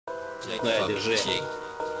На, держи.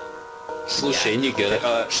 Слушай, Нигер,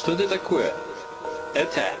 а что это такое?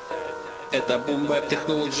 Это Bap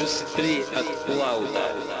Technologies 3 от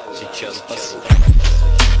PLAUDO. Сейчас послушаем.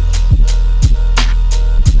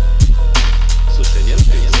 Слушай, нет,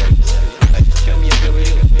 о чем я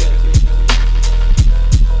говорил?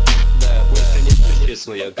 Да, больше нет,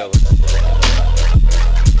 честно я говорю.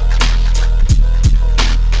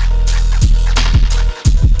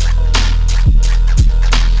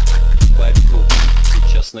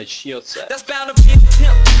 Сейчас начнется.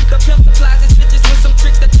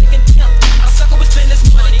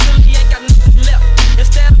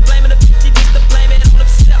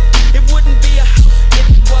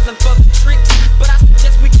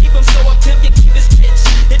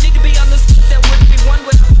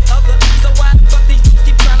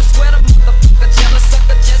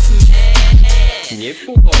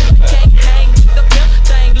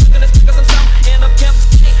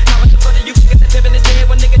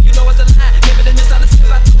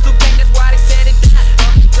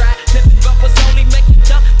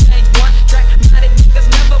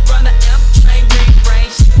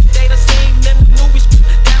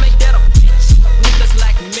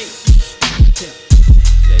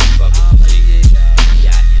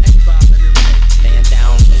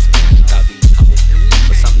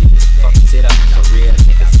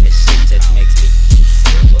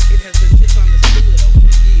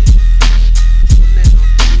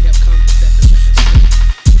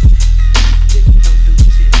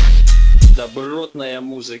 Добротная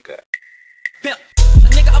музыка.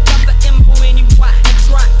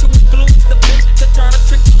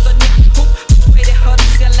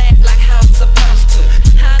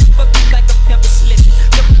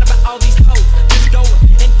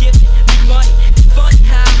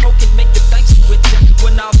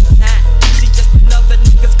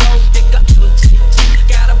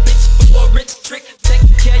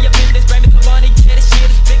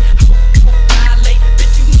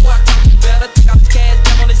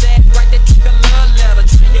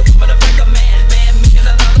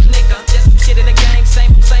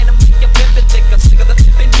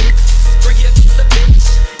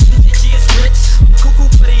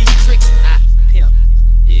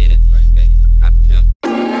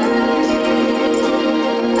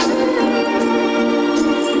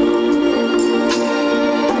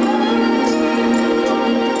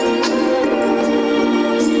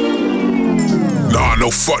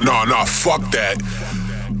 Nah, fuck that.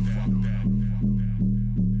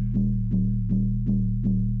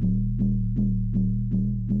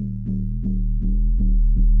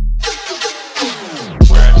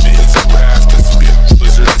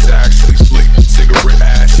 Actually slick, cigarette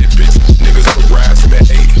ass shit, bitch. Niggas harassment,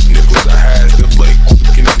 8 nickels I had to late.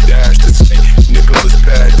 Can you dash to say Nicholas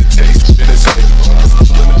pad to taste innocent.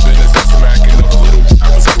 Smacking up little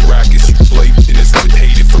rappers for rackets. You play in his with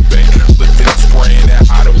hated for bank. Lifting spraying that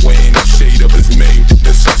out of way in the shade of his name.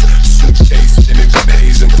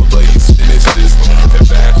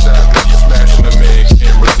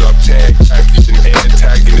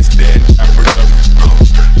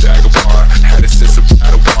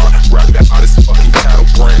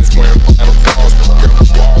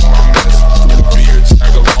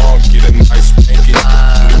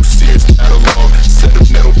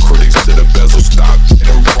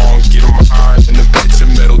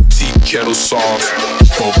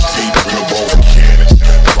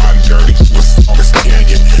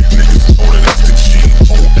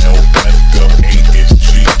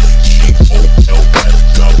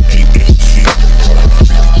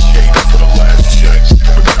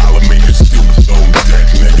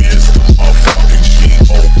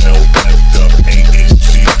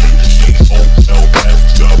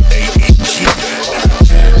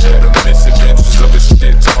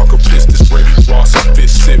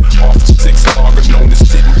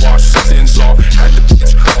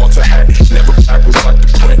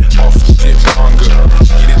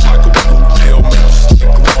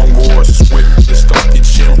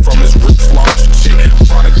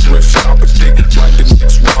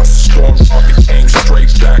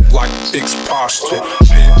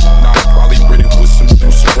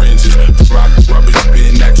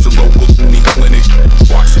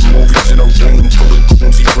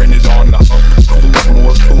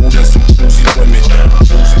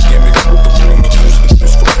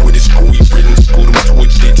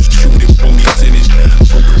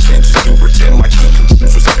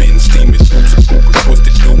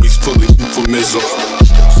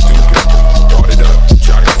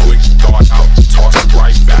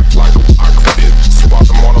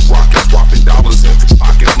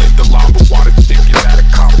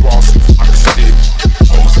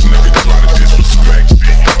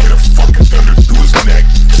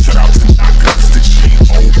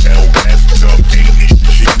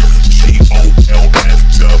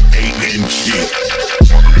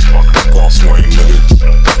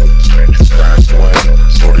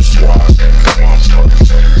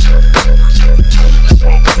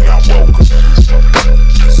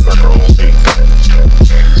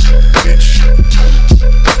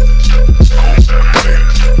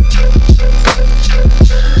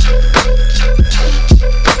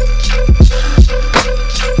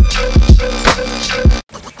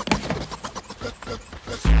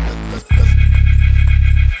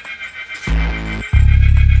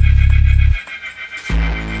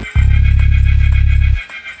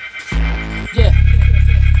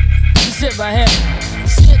 right here.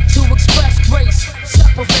 Sent to express grace.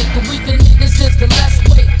 Separate the weaker niggas is the less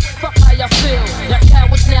weight. Fuck how y'all feel. Y'all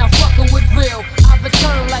cowards now fucking with real. I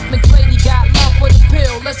return like McGrady got love for the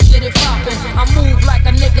pill. Let's get it poppin'. I move like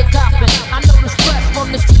a nigga coppin'. I know the stress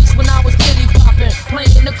from the streets when I was kitty poppin'.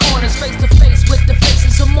 Playing in the corners, face to face with the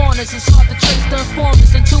faces of mourners. It's hard to trace the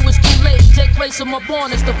informants until it's too late. Take place of my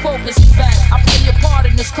bornness, the focus is back. I play a part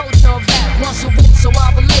in this culture of rap. Once a week, so I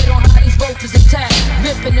relate on how these vultures attack.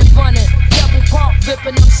 Vippin' and funnin', double park,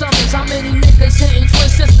 vippin' up summons. How many niggas hitting twin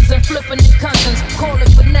sisters and flipping their cousins? Call it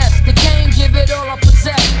finesse, the game give it all I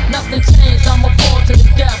possess. Nothing changed, I'm a ball to the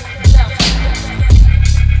death.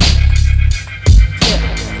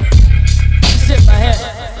 Sit my head.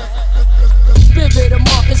 Spirit of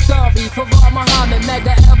Marcus Garvey, Farrar Muhammad,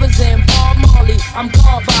 Mega Evers and Bob Marley. I'm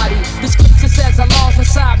God body. The scripture says I lost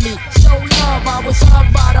inside me. Show love, I was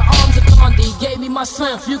hugged by the arms of Gandhi. Gave me my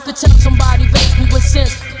strength. You could tell somebody raised me with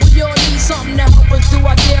sense. We all need something to help us through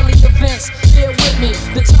our daily events. Bear with me,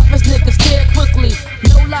 the toughest niggas tear quickly.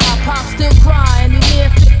 No lie, Pop still crying, he near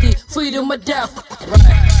 50. Freedom or death.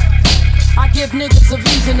 Right. I give niggas a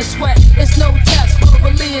reason to sweat. It's no test,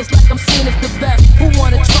 verbally it's like I'm seen as the best. Who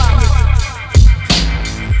wanna try me?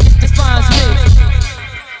 It defines me.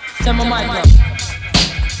 Send my mic up.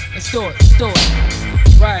 Let's do it, let's do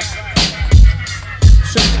it. Right.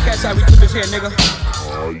 Show me the cats how we do this here, nigga.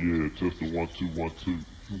 Oh yeah, just the 1 2 1 2.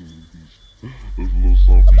 That's a little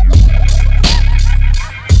something for you.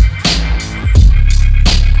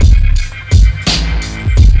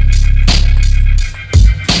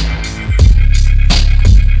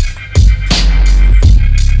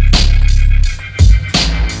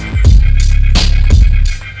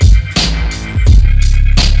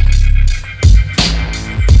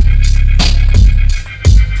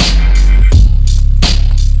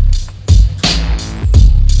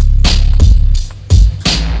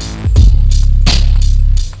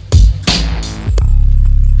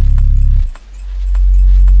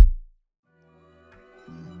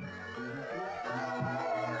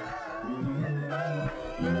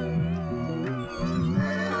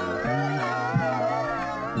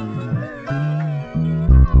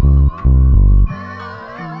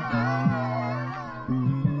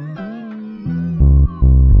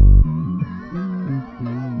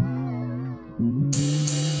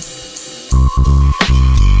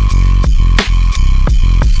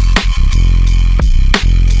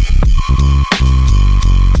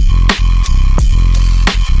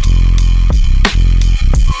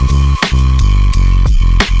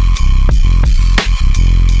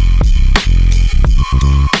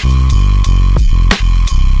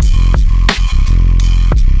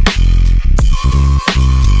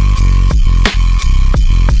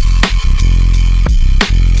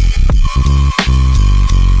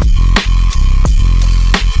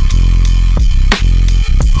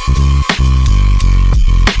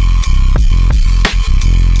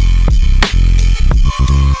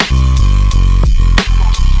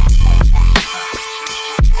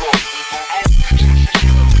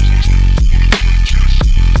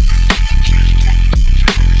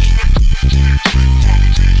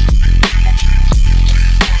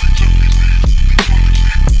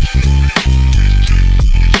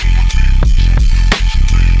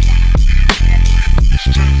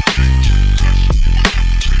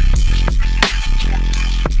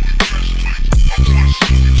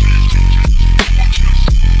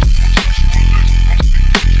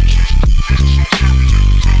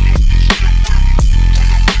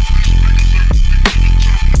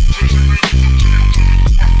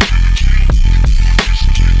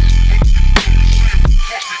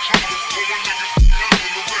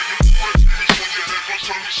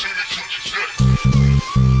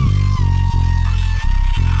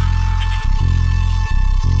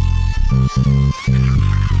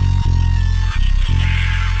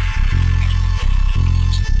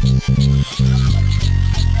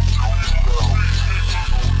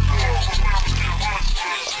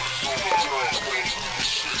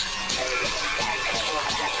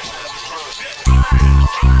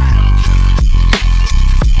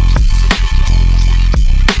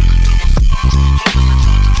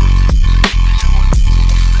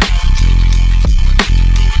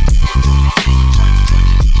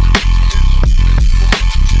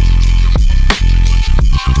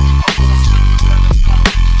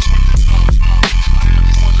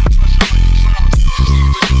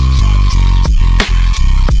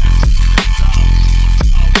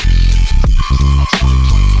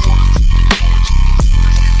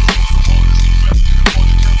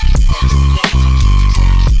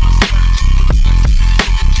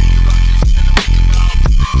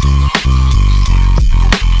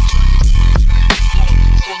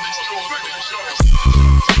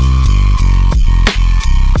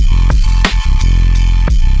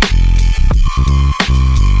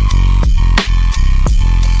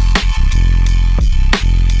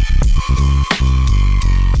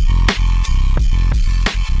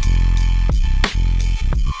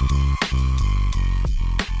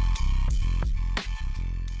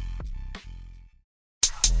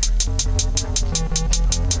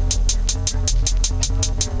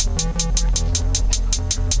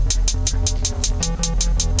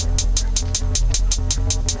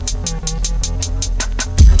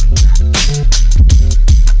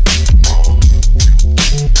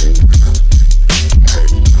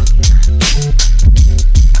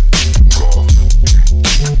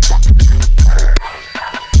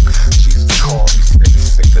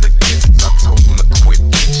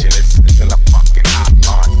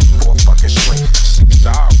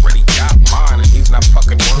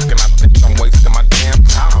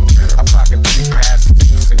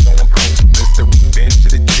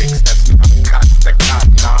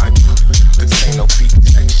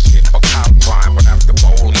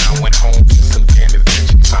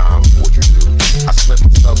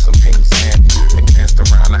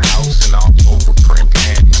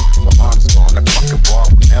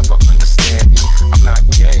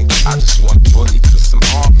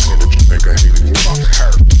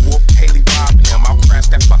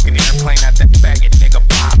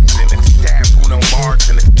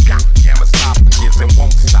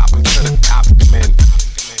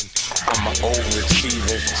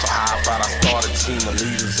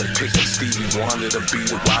 centimeters and picking Stevie Wonder to be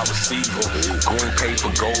the wide receiver. Green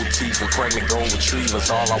paper, gold teeth, and pregnant gold retrievers.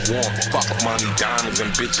 All I want, fuck money, diamonds,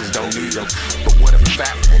 and bitches don't need them. But where the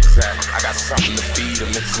fat ones at? I got something to feed them.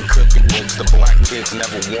 It's some cooking books. The black kids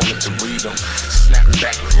never wanted to read them. Snap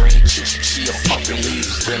back green, chia fucking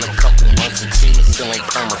leaves. Been a couple months and Tina still ain't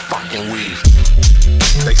perma fucking weave.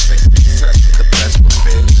 They say success is the best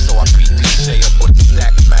revenge, so I beat this shit up with a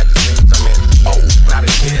stack of magazines. I'm in. Oh, not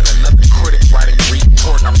again, another critic writing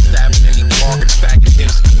report. I'm stabbing any blog and stacking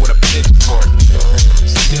hits with a pitchfork.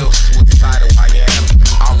 Still suicidal I am.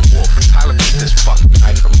 I'm Wolf. Tyler put this fucking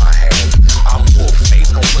knife in my hand. I'm Wolf.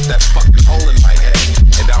 Ace gon' put that fucking hole in my head.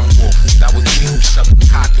 And I'm Wolf. That was me who shoved the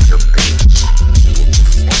cock in your bitch.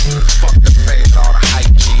 Fuck the fame and all the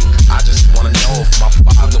hype, G. I just wanna know if my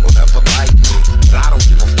father would ever like me. But I don't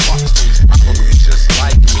give a fuck, so he's probably just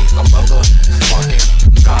like me. A motherfucking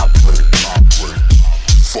goblin.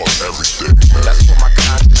 Fuck everything, man. That's what my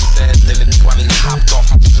conscience said. Then it 20 hopped off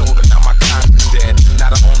my shoulder, now my conscience dead. Now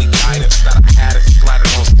the only guidance that I had is splattered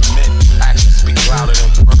on cement. Actions speak louder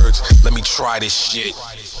than words. Let me try this shit.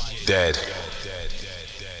 Dead.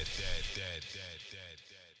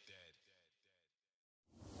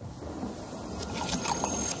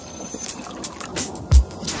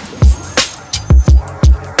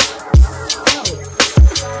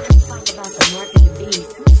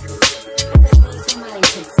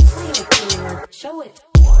 Show it.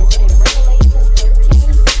 Is it in Revelations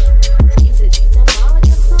 13? Is it symbolic or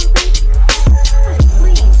something?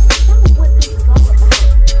 Please, tell me what this is all about.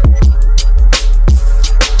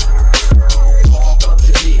 Walk up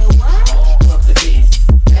the beast. The what? Walk up the beast.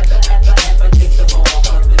 Ever take the walk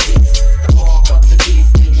up the beast. Walk up the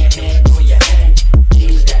beast in your hand or your hand.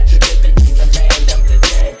 Dreams that you're living in the land of the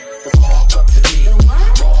dead. Walk up the beast. The what?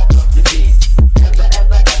 Walk up the beast.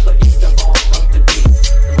 Ever is the walk up the beast.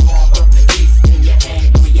 Walk up the beast.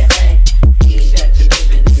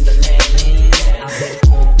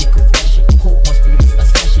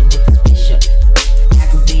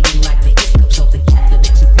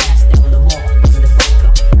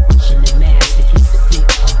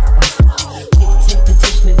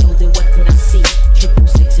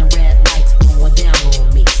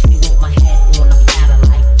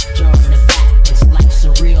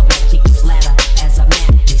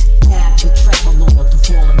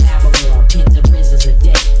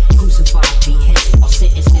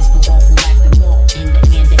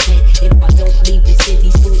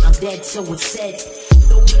 So it's said,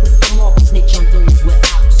 those with the mob snitch on those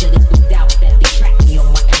without. So there's no doubt that they track me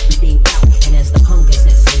on my everyday route. And as the hunger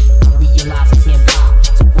sets in, I realize I can't bow.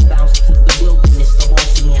 So I bounce to the wilderness, the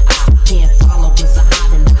all-seeing eye. Can't follow cause I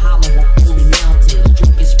hide in the hollow of holy mountains.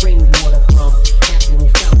 Drinking spring water from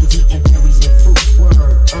natural fountains. Eating berries and fruits, word,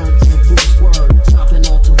 herbs and roots, word. Stomping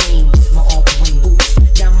all terrain with my all-terrain boots.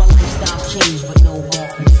 Now my lifestyle's changed but no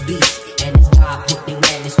walk with beast. And as God put their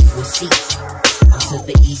madness to a cease. To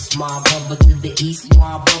the east, my brother to the east.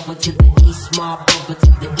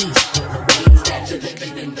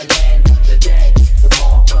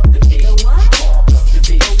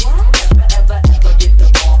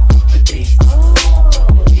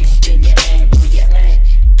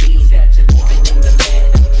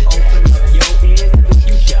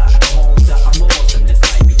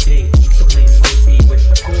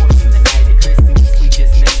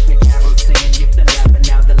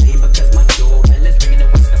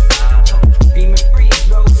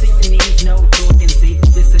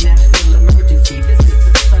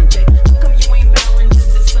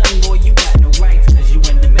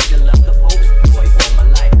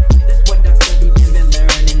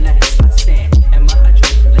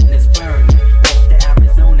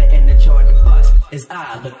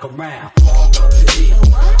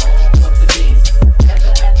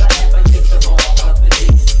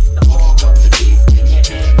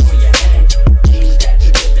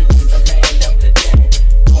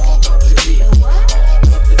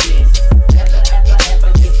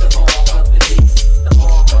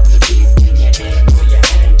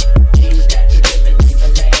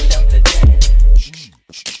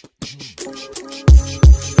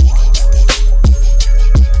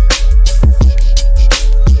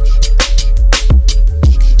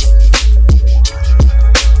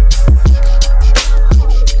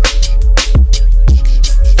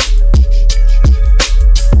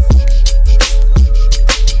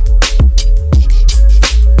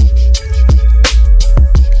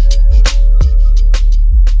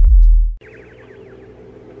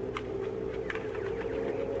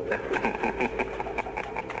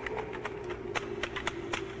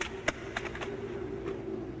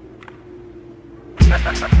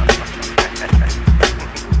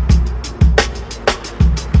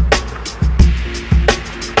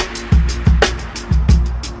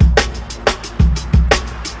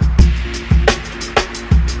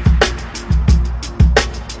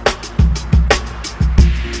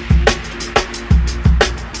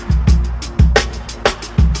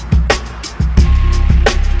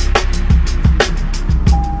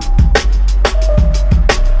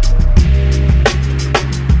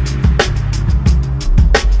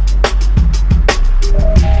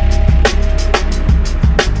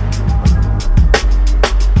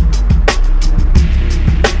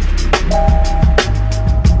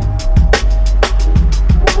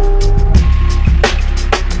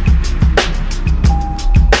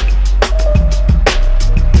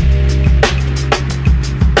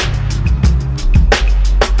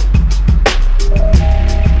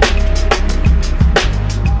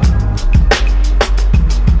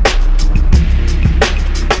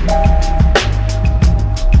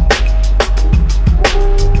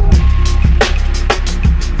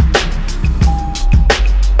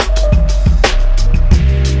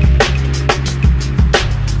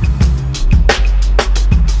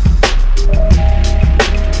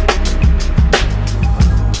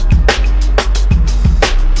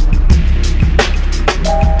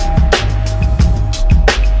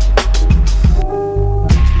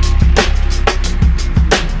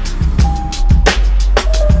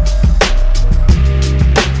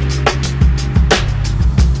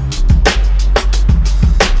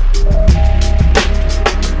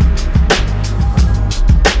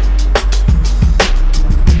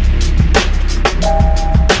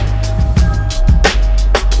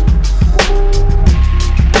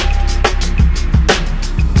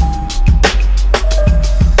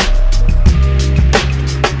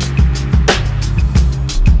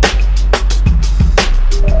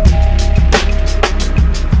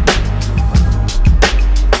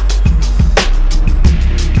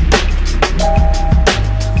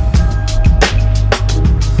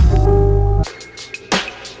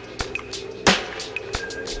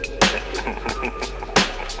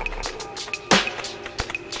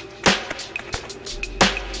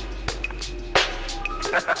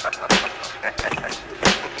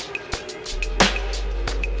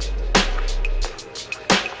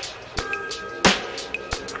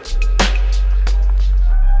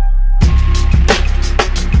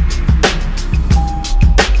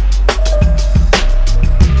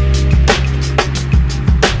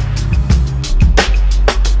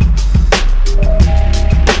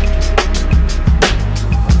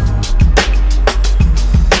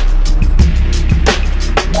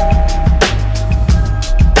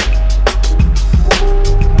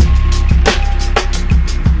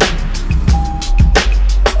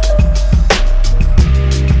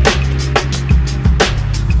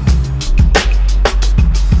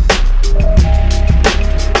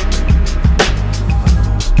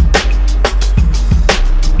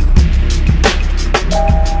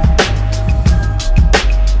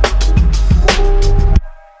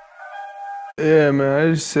 Yeah, man,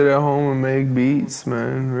 I just sit at home and make beats,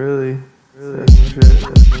 man, really. That's my shit,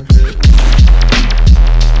 that's my shit.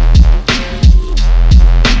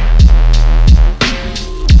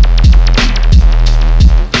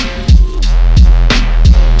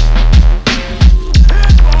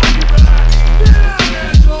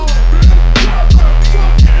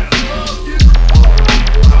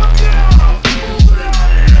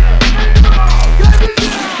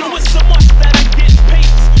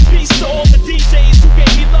 DJs who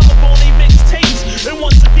gave me love on they mixtapes. And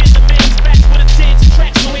once again, the man's back with a dance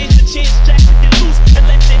tracks on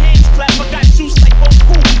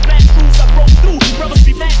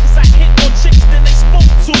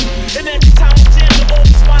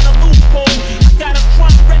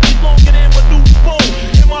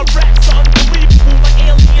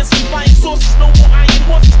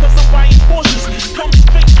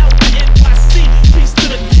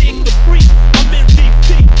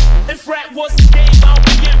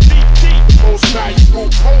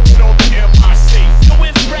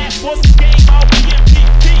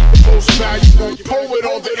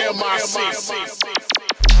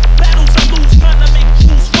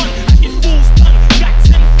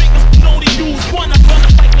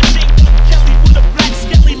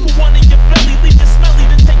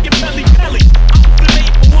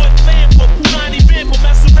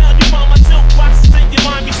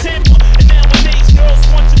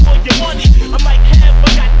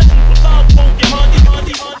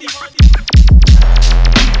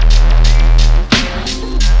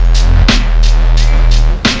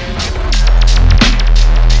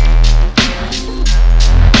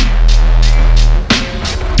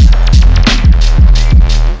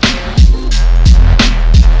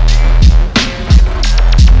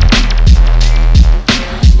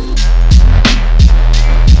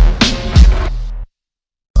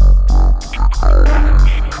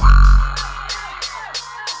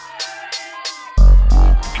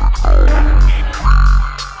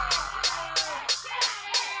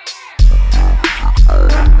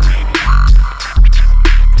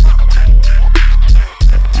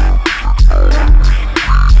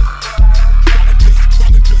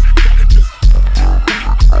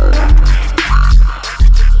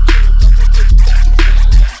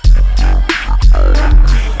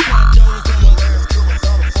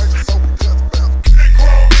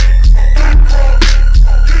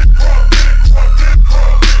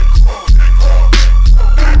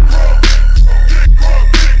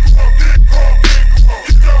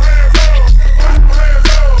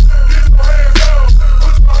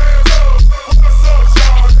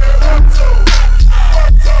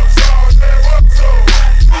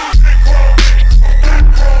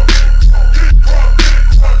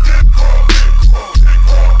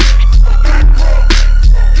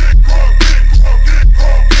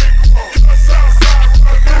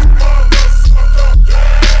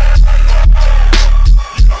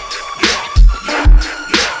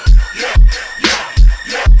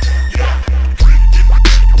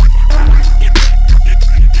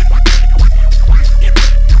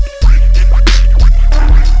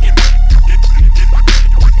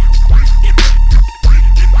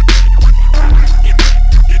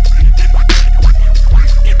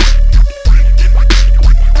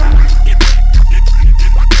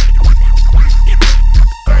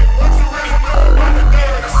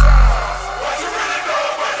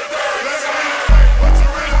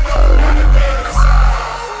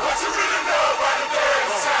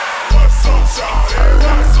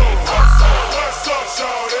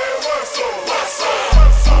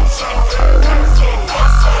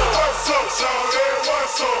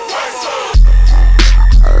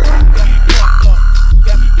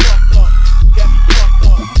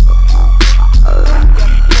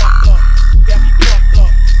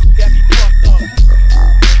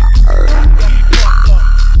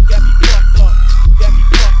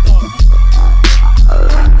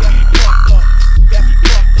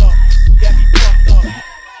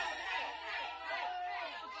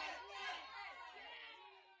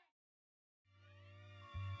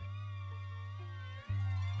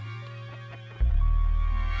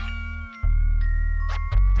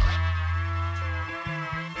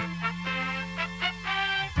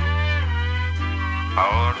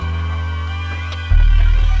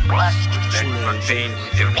Контейн,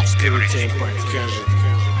 everything покажет.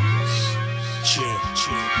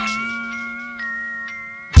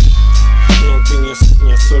 Ты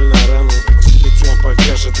не соль на рану, тебя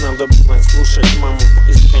покажет. Надо было слушать маму.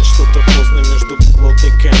 Искать что-то поздно между плод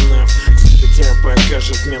и канав. Тебя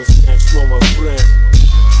покажет, мем знает слово брейв.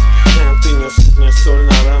 Ты не соль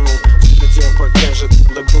на рану, тебя покажет.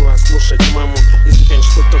 Надо было слушать маму. Искать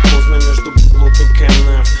что-то поздно между плод и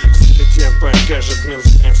канав. Тебя покажет, мем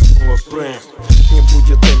знает слово брейв. Не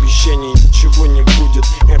будет обещаний, ничего не будет.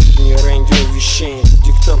 Это не радиовещание.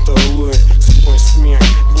 Диктатор Луи, свой смех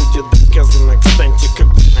будет доказано. Кстати, как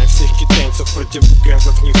на всех китайцев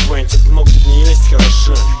противогазов не хватит. Много не есть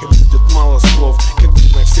хорошо, и будет мало слов. Как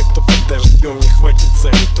на всех, кто под дождем, не хватит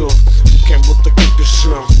завитов. Как будто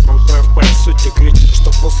капюшон, он прав по сути. Кричит,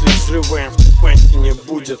 что после взрыва паники не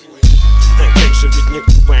будет. А как же, ведь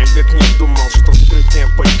никто век не думал, что вскрытие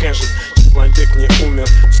покажет. Человек не умер,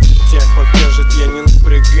 вскрытие покажет. Я не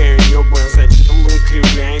напрягаю, ёба. Затем он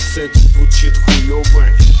кривляется, это звучит хуёво.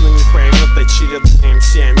 Но не поймет очередная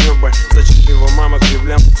МС амёба. Зачем его мама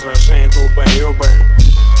кривляла, сражает долбоёба.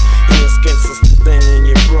 И искать сострадания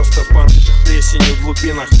не просто в порочах плесени в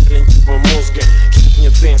глубинах маленького мозга. Не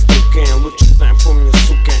дай струкая, лучше запомни,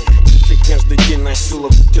 сука. Если каждый день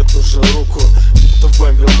насиловать эту же руку, то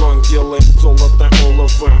Вавилон делает золото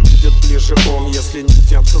оловом. Будет ближе он, если не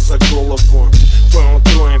взяться за голову.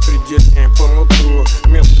 Поутру определяй по нутру.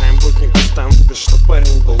 Местный работник установит, что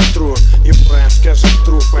парень был тру. И прав скажет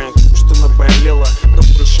тру, поэтому что наболело. Но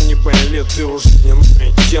больше не болит, ты уже не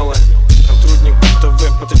новое тело. Сотрудник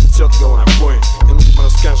ТВ потрясет головой и нам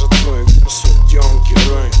расскажет свою версию, где он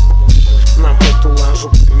герой. Нам эту лажу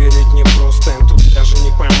поверить непросто. Тут даже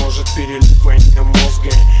не поможет переливание мозга.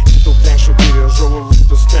 Тут дальше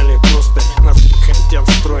пережевывают устали просто. Нас хотят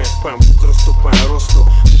строить по возрасту, по росту.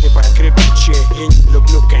 Не покрепче чей, я не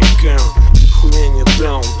люблю какао. Хуя не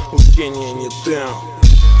даун, учения не дал.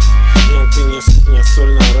 Ты не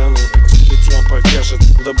соль на рану, тебя покажет.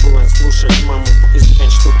 Надо было слушать маму.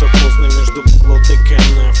 Искать что-то поздно между плод и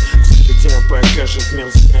канав. Тебя покажет, мем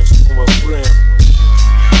знает слово брейв.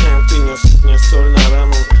 Ты не соль на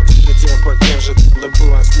рану, тебя покажет. Надо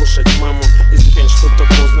было слушать маму. Искать что-то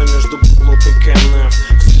поздно между плод и канав.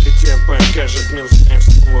 Тебя покажет, мем знает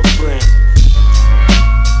слово брейв.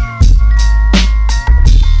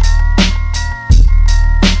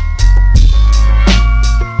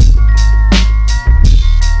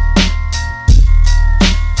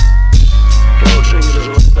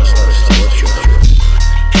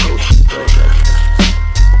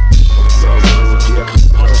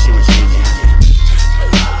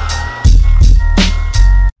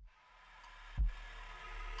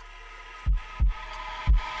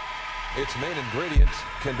 Its main ingredient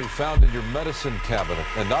can be found in your medicine cabinet,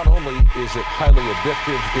 and not only is it highly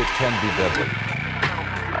addictive, it can be deadly.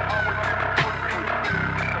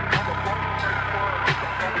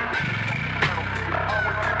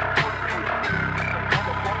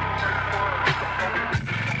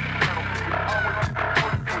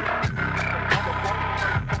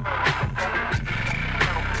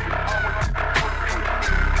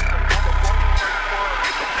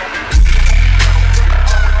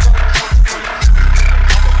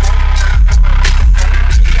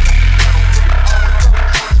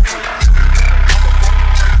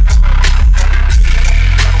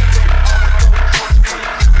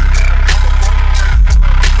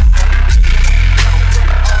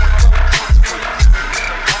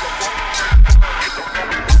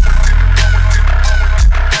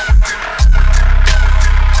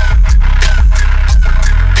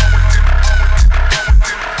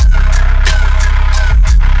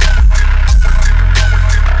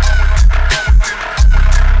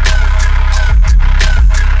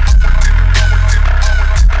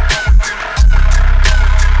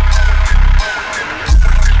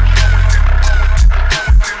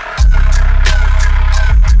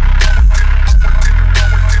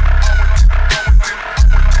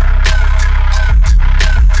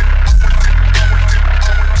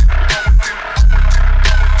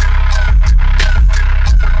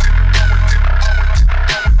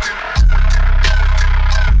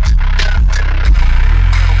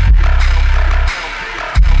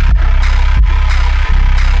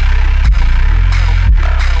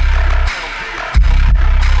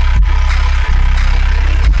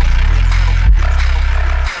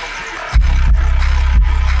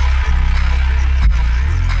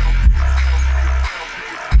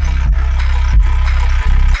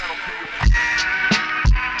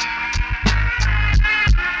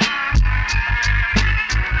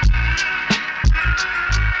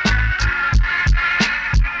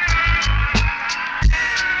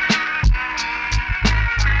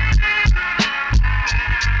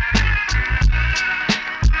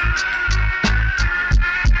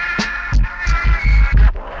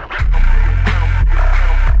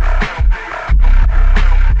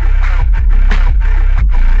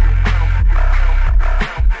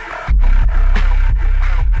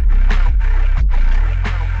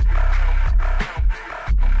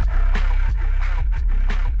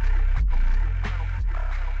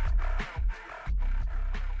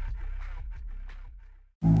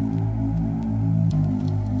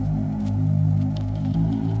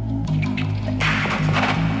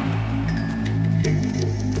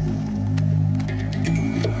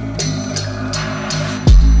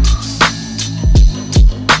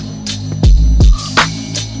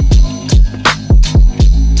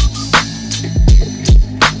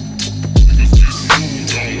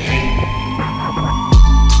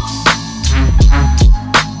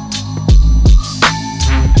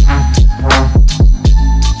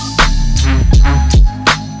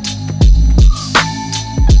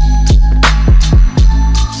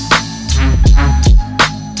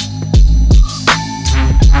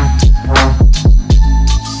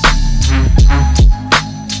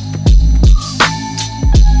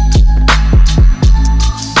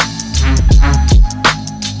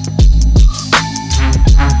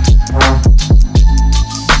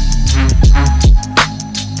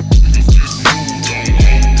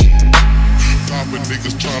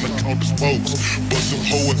 niggas tryna count the spokes, but some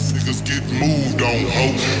hoe ass niggas get moved on, ho.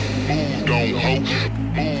 Moved on, ho.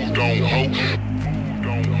 Moved on, ho.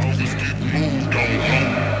 Niggas get moved on, ho.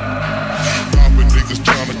 Poppin' niggas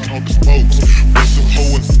tryna count the spokes, but some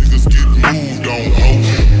hoe ass niggas get moved on, ho.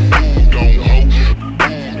 Moved on, ho.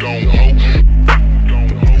 Moved on, ho.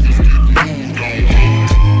 Niggas get moved on, ho.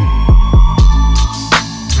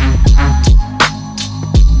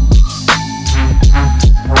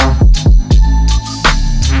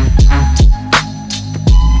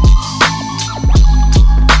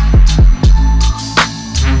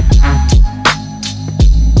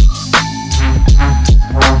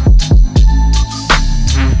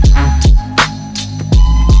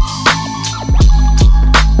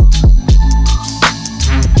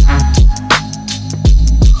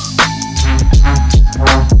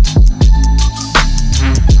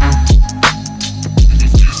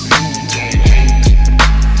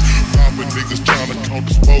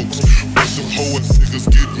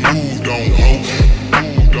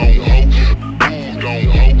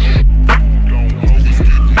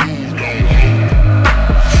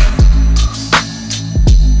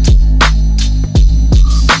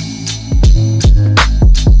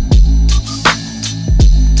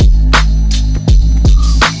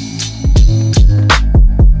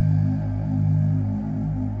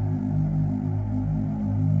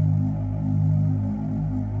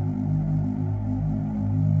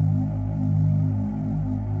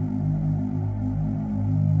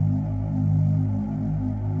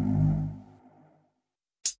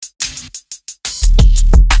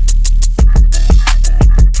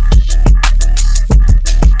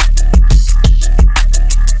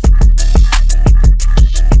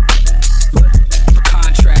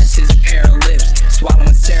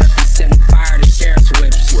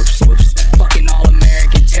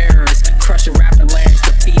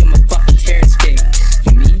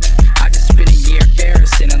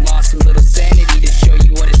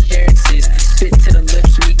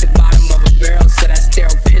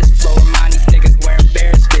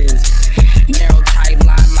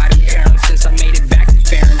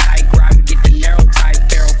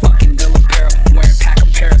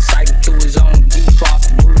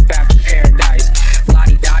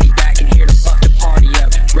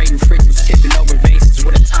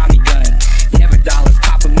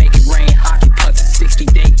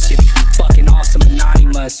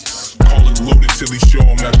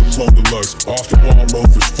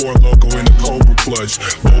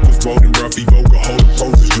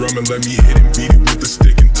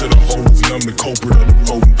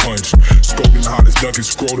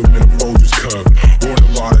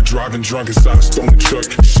 Drunk inside a stolen truck,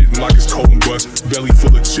 shitting like it's cold and bust. Belly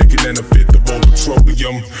full of chicken and a fifth of old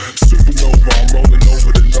petroleum. Supernova, I'm rolling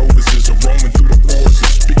over the novices, I'm roaming through the forests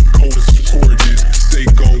and spitting cold as forages. Stay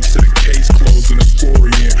gold to the case closed and a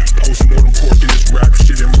story in. Post-mortem pork in this rap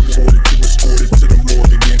shit and recorded to escort it to the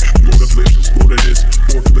morgue again. Lord of lips, Lord of this,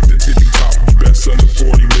 forklift the tippy top, best under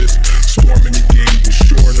 40 list. Storming the game,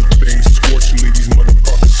 ensuring the things, scorching leave these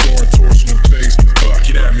motherfuckers soaring torsion and face.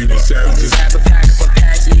 Get at me, these savages. Have a pack of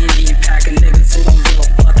Apache Indian pack of niggas who don't give a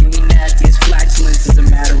fuck and we nasty as flatulence. As a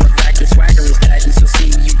matter of fact, your swagger is tacky, so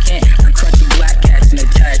see you can't. Like crunchy black cats in a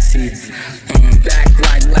taxi. Back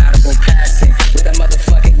like lateral passing with that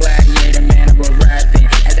motherfucking gladiator man of a rapping.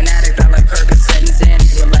 As an addict, I like Percocet and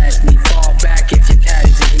Xannies, relax me. Fall back if your cat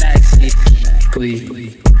is just maxi.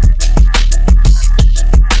 Please.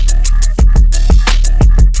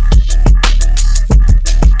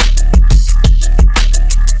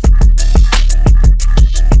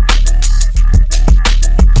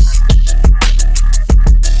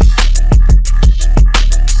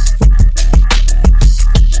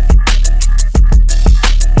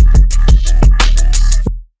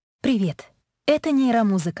 Привет, это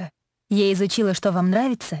нейромузыка. Я изучила, что вам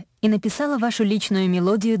нравится, и написала вашу личную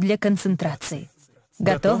мелодию для концентрации.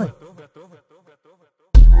 Готовы?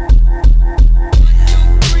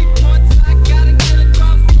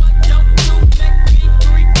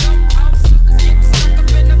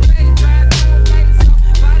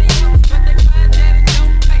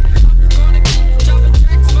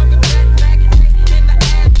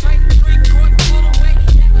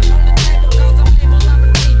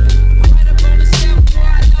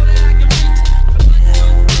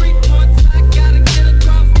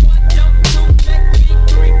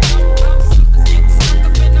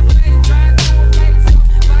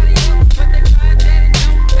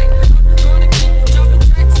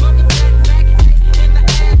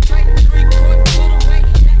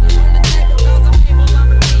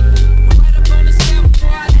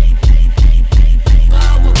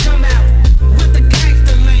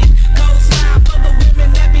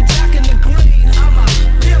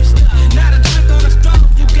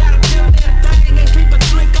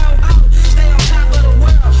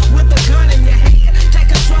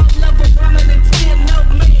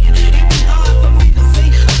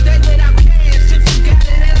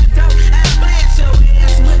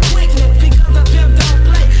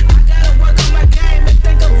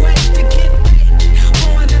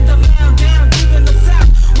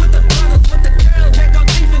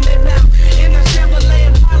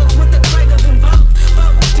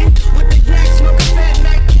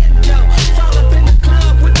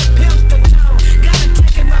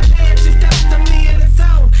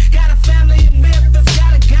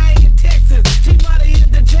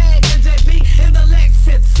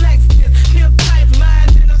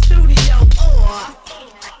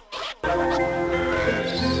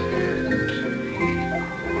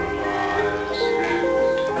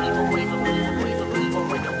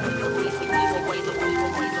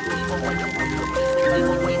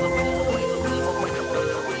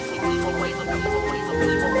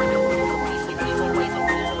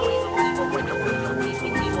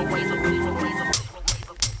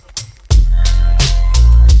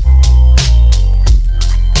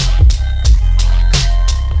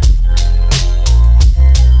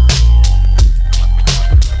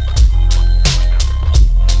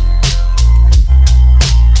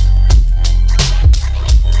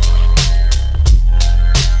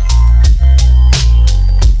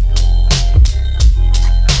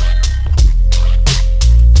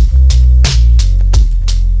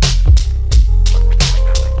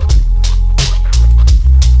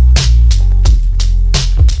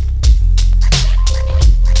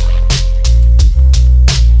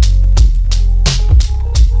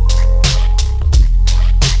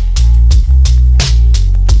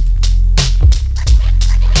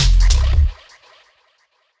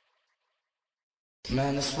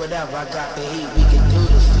 Man, it's whatever, I got the heat, we can do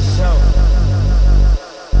this for sure.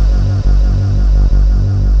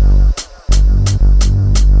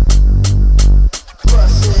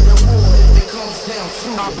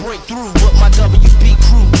 I break through with my WB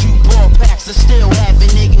crew. Q-ball packs are still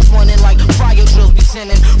having niggas running like fire drills. Be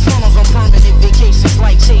sending funnels on permanent vacations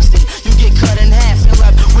like chasing. You get cut in half and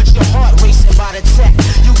left with your heart racing by the tech.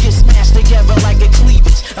 You get smashed together like a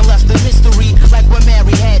cleavage and left a mystery like when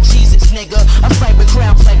Mary had Jesus, nigga. I fight with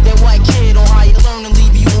crowds like that white kid on how you learn and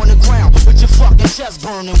leave you on the ground with your fucking chest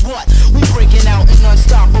burning. What? We breaking out and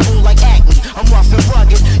unstoppable like acne. I'm rough and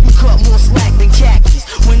rugged. You cut more slack than khakis.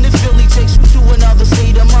 When the Philly takes you to another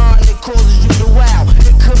state of mind, it causes you to wow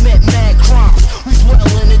and commit mad crimes. We dwell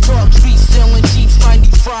in the dark streets, selling cheap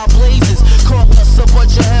 95 blazes. Call us a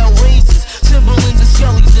bunch of hell raisers. Timberlands and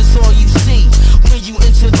Skellies is all you see when you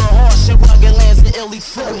enter the harsh and rugged lands of Illy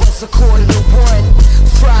Foot. What's a quarter to one?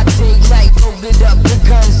 Friday night, loaded up the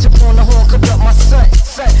guns. Jump on the horn, cut up my son.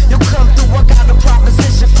 You come through, I got a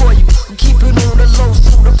proposition for you. Keep it on the low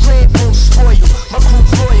so the plan won't spoil you. My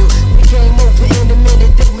crew's loyal, they came over in a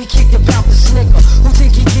minute. Then we kicked about this nigga who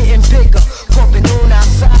think he getting bigger. Pumping on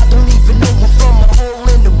outside, don't even know him from a hole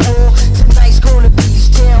in the wall. Tonight's gonna be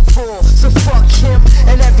his downfall. So fuck him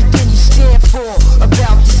and everything he stand for.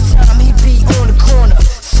 About this time he be on the corner,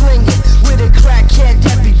 slinging with a crackhead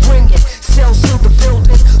that be bringing cells to the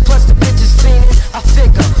building, plus the bitches fiending. I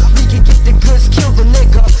figure we can get the goods, kill the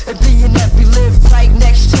nigga, and being that we live right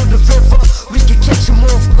next to the river, we can catch him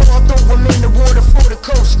off guard, throw him in the water for the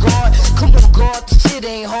Coast Guard. Come on, guard, this shit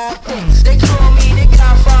ain't hard. They call me the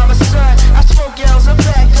Godfather son. I smoke yells and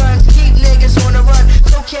back guns, keep niggas on the run.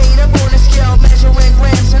 Cocaine up on the scale, measuring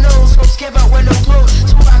grams and O's. Don't skip out with no clothes,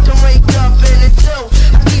 so I can wake up in the dough.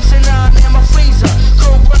 I keep an eye in my freezer,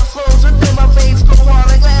 cold blood flows within my veins, go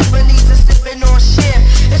hard like Lebanese and sipping on shit.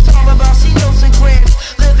 It's all about CEOs and grams,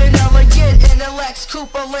 living elegant in the Lex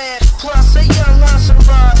Cooper land. Plus a young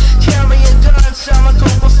entourage, carrying guns. I'ma go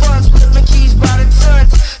for funds, flipping keys by the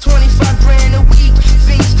tons. 25 grand a week,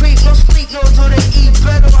 things creep, no sleep, no do they eat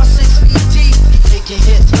better on 6 feet deep. Making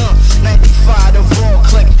hits, 95 the raw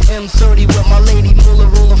click, M30 with my lady Muller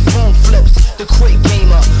roller phone flips. The quick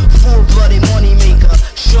gamer, full-blooded money maker,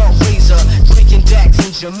 sharp razor, drinking Dax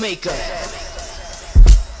in Jamaica.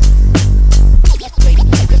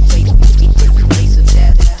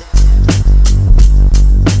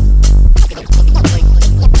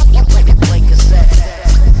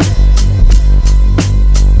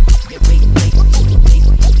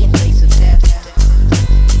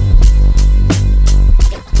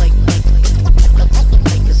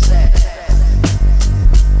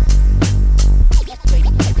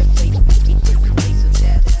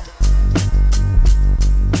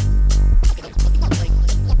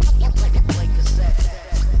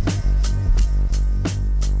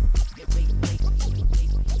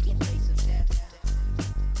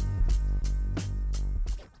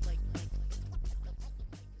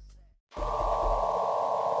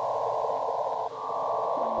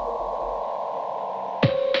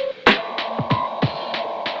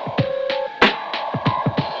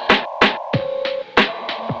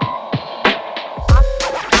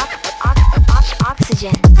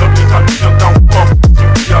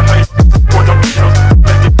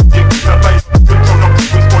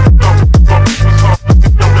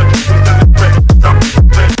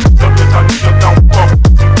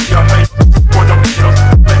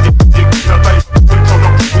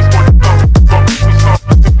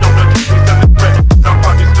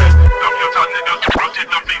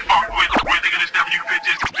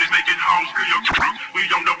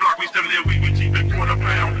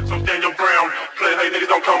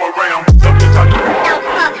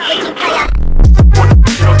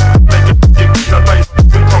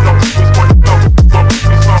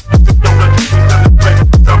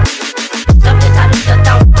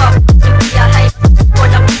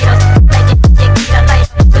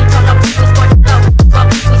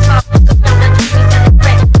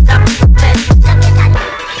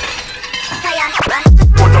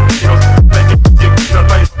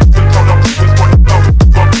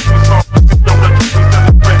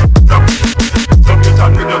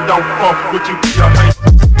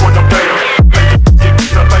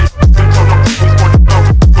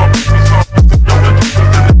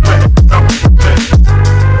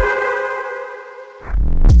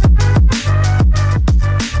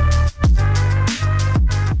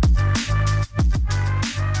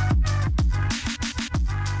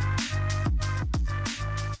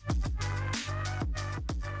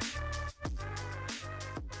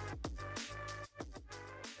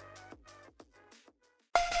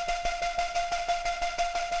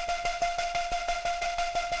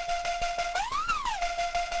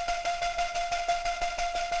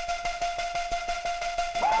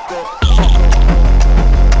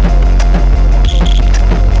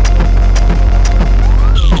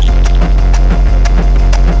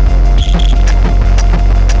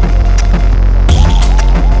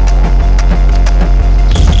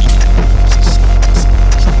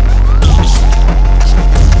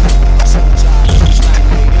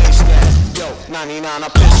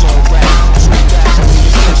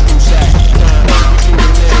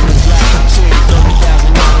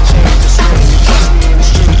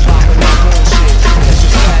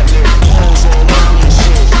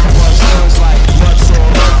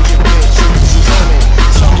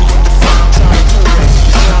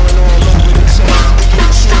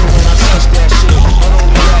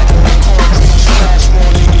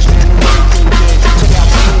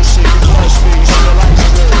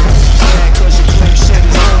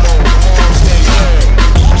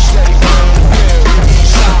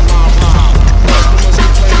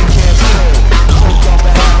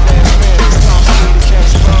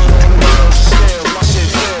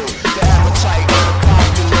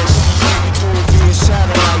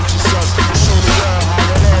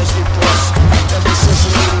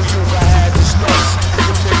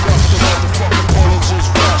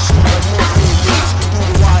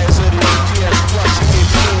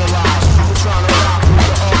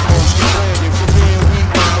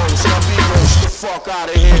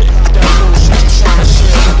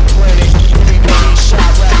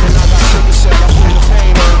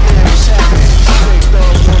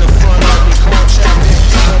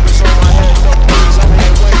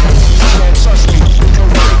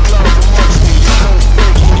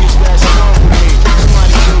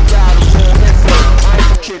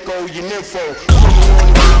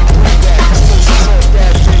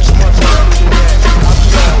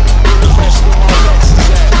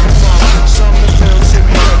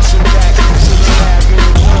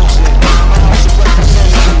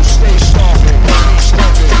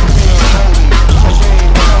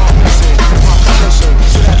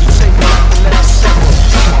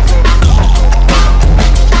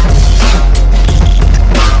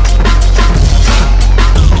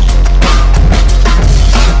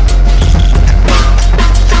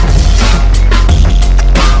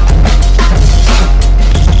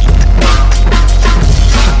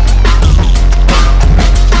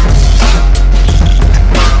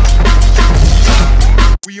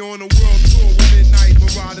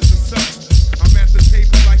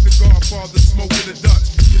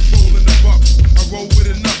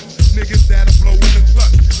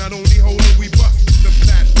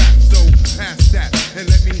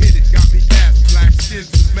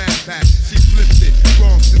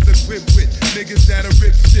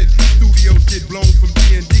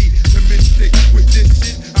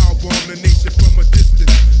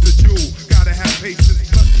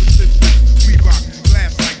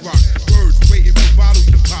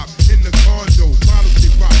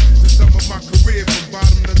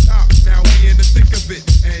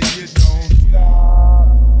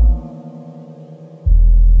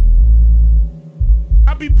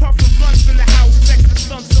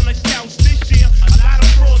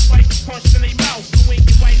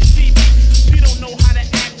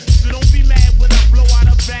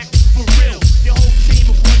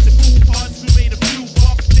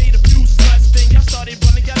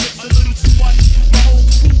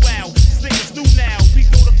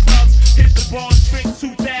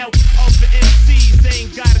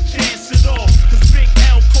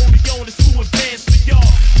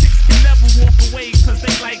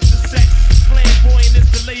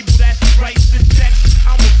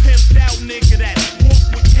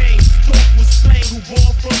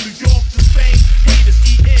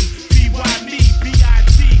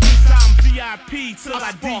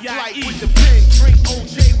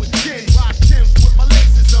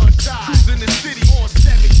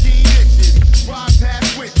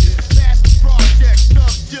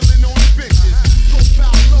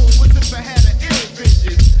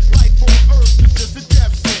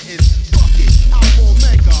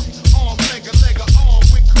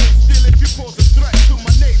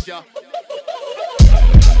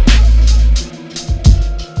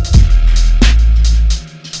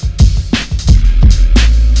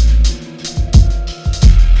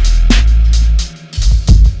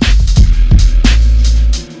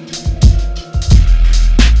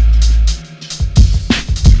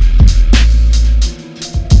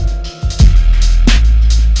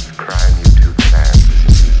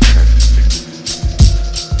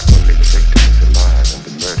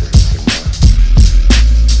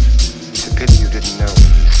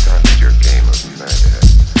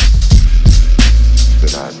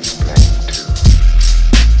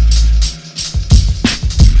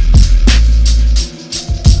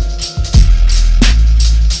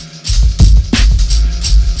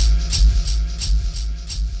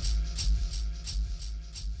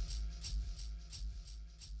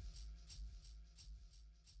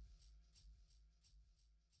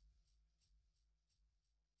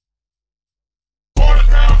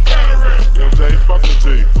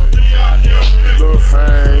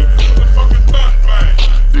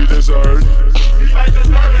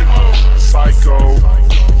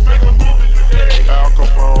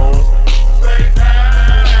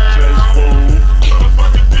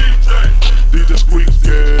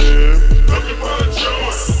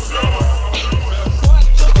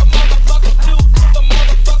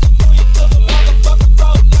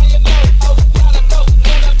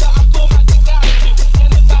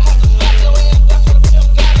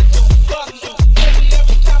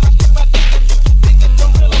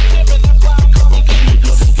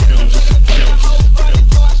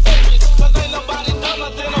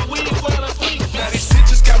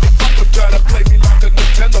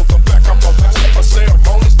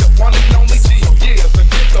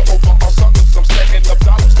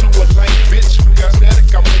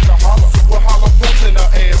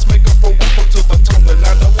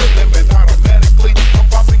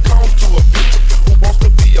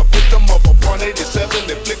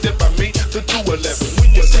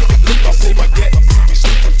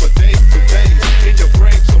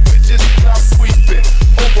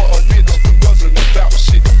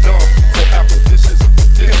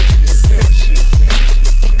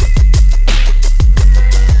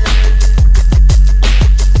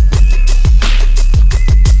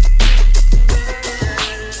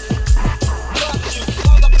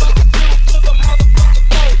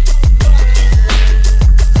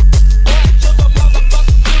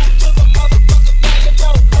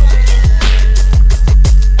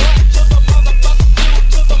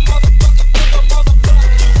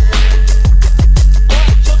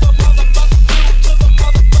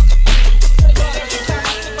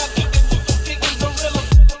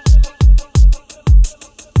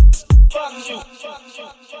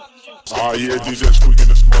 Oh yeah, DJ squeaking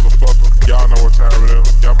this motherfucker. Y'all know what time it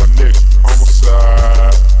is. Y'all my nigga.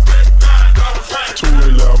 Homicide.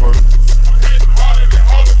 211.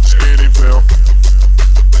 Skinny Film.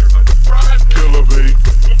 Killer B.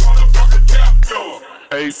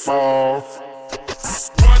 8 Ball.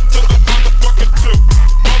 Run to the motherfucking 2.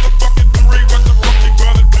 Motherfucking 3, what the fuck you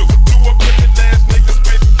gonna do? Do a bitchin' ass nigga,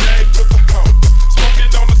 spit the game to the hoe. Smoking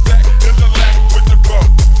on the sack, in the lack with the bow.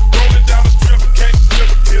 Rolling down the strip, can't slip,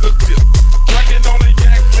 hit a dip. Tracking on the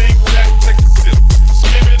yak, lean back, take a sip.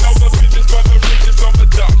 Skimming over bitches for the riches on the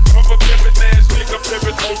dump. Of a pimpin' ass nigga,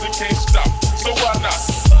 pimpin' hoes and can't stop. So why not?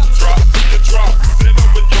 Drop, you drop, then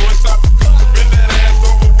open yours up. Bend that ass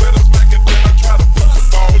over with a smack and then I try to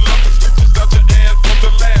fall up the stitches out your ass from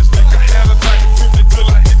the last nigga. Had a type of 50 till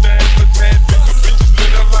I hit the ass for 10. Bitches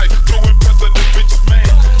live their life, so impressing the bitches, man.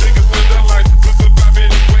 Niggas live their life to survive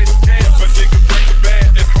any way they can. But niggas break the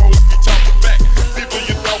bad and hoes be talking back. People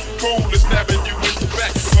you thought were cool is stabbing you in the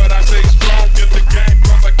back. But I stay strong in the game,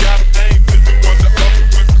 cause I got a name. Living one to other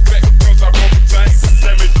with respect, cause I wrote the tank.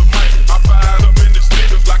 Damage the mic, I fired up in the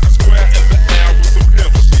niggas like a square in the air with some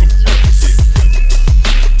pimp shit.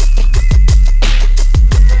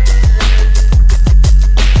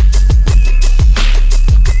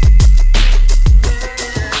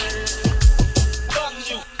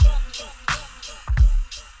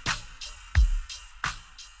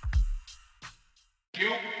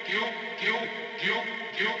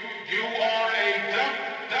 You are a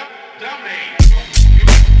dummy.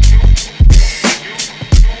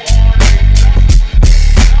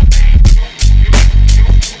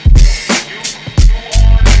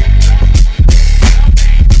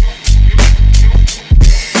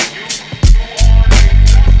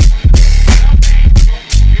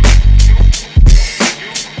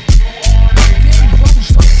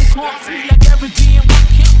 Like every day in my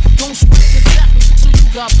camp, don't sweat the jacket so you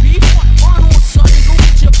got beef. Run on Sunday, go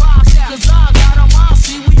get your box, cause I got a mile,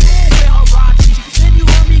 see we all wear Harachi. Then you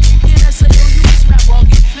heard me kicking and say, yo, you smack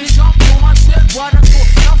rugged. They jump on my tip, but I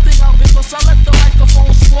thought nothing of it, cause I let the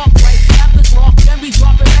microphone spark right at the clock. Then be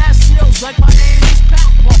dropping ass seals like my name is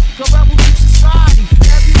Pac-Man. The rebel to society,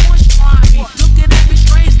 everyone's trying me. Looking at me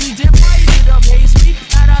strangely, then might it amaze me.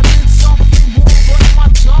 Had I been something wrong, but in my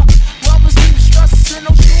tongue. Brothers keep stressing,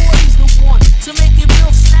 no shorty's the one to make it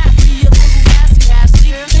real snappy, a little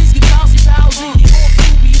nasty. Things get bouncy, you want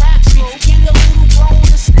to be happy. Get a little grown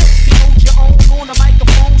and sniff, you hold your own on the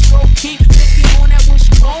microphone, so keep thinking on that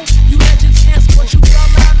wishbone. You had your chance, but you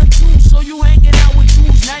fell out of two, so you hanging out with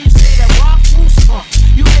dudes. Now you say that rock food skunk.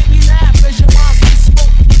 You make me laugh as your monster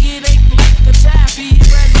smoke. Nigga, it ain't like a taffy, it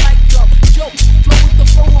red like a joke. Flow with the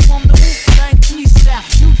flow from the Wu-Tang freestyle.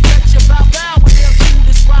 You bet your bow when they'll do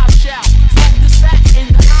this rap shout. From the sack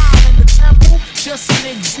in the eye in the temple, just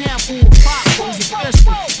an example of pop goes the best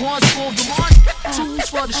one. One's for the money, two's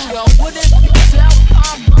for the show. What if you tell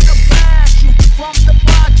I'm gonna bash you from the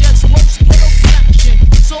projects, low scale section.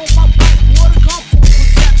 So my bike water come for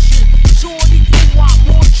protection. Shorty do want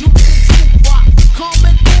more juice than Tupac.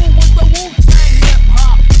 Coming through with the Wu-Tang hip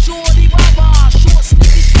hop. Shorty baba, short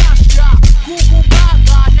sneaky shot. Google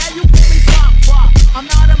Gaga, now you call me Pop. I'm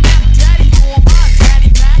not a Mac daddy, nor my daddy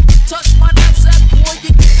Mac. Touch my knapsack, boy,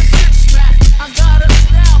 you get the bitch smack. I got a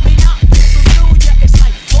style, may not be familiar. It's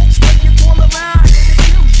like folks waiting all around and it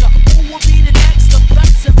kills ya. Who will be the next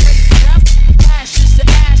effects and fake death? Ashes to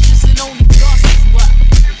ashes and only dust is left.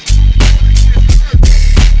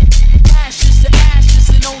 Ashes to ashes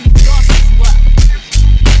and only dust is left.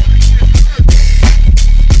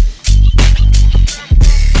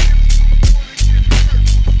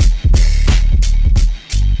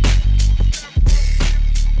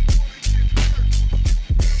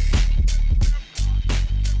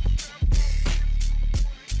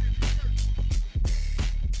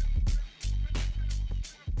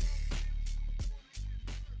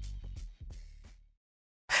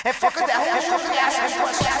 And fuck that whole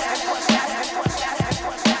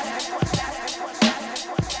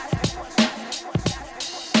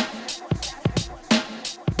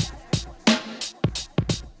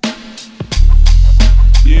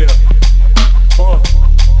Yeah.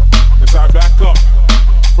 As I back up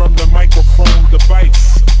from the microphone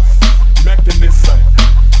device mechanism.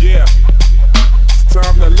 Yeah. It's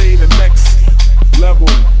time to lay the next level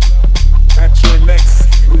at your next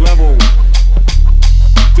level.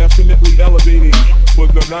 Definitely elevating for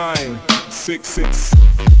the 966.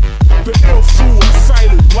 The ill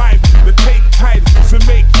suicidal life, the take titles and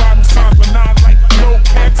make modern songs, but not like no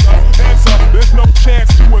answer. There's no chance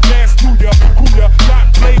to advance through ya. Who ya? Not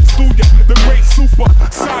blades through ya. The great super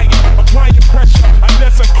science, applying pressure. I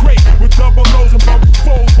desecrate with double O's and bubble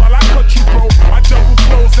foes while I cut you, bro. I juggle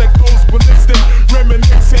flows that goes ballistic.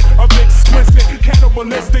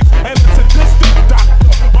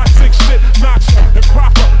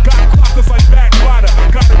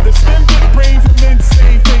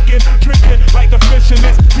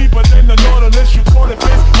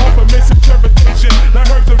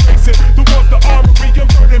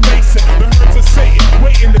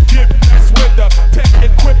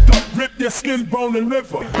 your skin, bone, and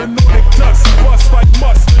liver. The Nordic dust bust like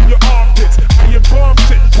must in your armpits. I embalm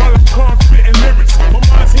shit while I'm calm spitting lyrics. My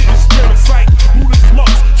mind's hitting spirits like who this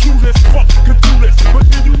monks, true this fuck, could do this. But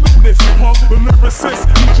then you knew this, punk, the lyricist.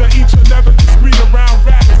 Each and never discreet around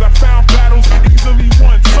rappers. I found battles easily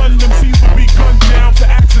won. Son, them seeds will be gunned down to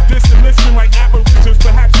accidents and listen like aborigines.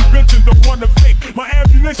 Perhaps you bitches don't wanna fake my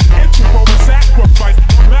ammunition. Intro a sacrifice.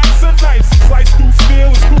 My max and knives slice through steel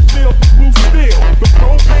and scoop steel to blue steel. The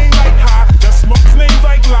propane like high, that smoke's names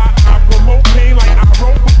like lie. I promote pain like I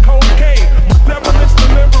wrote with cocaine. My devilish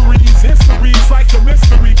deliveries, histories like a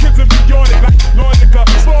mystery. Kids are beyond it like Nordica.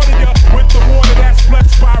 Slaughter ya with the water that's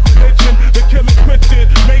blessed by religion. The killer Christian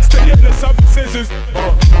makes the illness of decisions.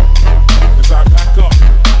 As I back up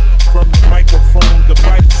from the microphone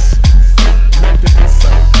device, Methodist,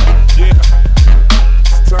 yeah,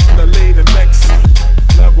 it's time to lay the next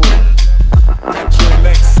level at your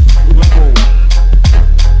next level.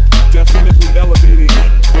 Definitely elevating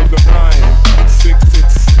with the rhyme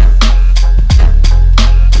 6-6.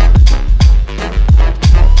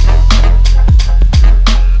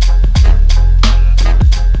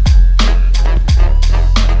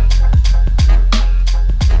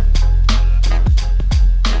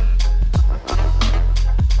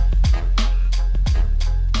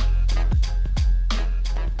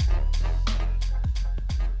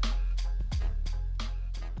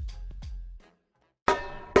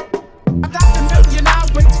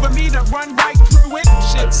 Run right through it,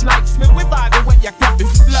 shit's like fluid. By the way, I got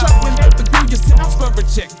this flow. Showing up to do your sounds for a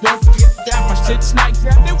check. Don't forget that my shit's like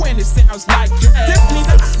that when it sounds like this.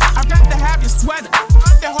 I'd rather have your sweater.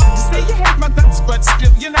 Under hard to say you hate my guts, but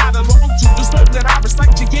still you're not alone. To the smoke that I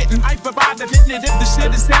recite, you're getting hyper by the minute. If the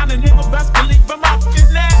shit is sounding ill, best believe I'm up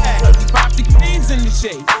in that. 35 degrees in the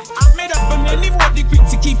shade. I made up a many more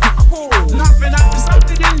degrees to keep it cool. Laughing out the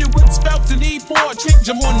something in the woods, felt the need for a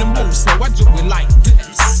change. I'm on the move, so I do it like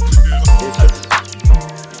this.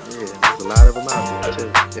 Yeah, there's a lot of them out there too.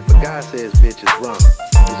 If a guy says bitch, it's wrong.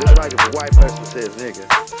 It's just like if a white person says nigga,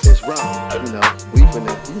 it's wrong. You know, we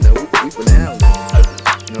finna handle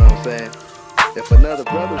it. You know what I'm saying? If another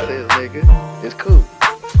brother says nigga, it's cool.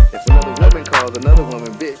 If another woman calls another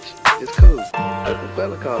woman bitch, it's cool. If a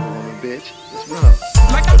fella calls a woman bitch, it's wrong.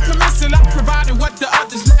 Like I'm commission, I'm providing what the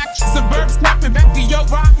others lack. Suburbs snapping back to your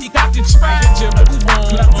rhyme, he got the track. Move on.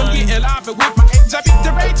 Plus I'm getting live with my age. I beat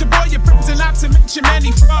the rage, boy, you're printing not to mention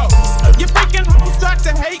many foes. You freaking hoes start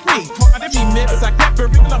to hate me. Pardon me, miss, I kept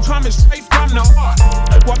it real, I'm coming straight from the heart.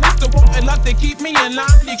 While Mr. Walkin love to keep me in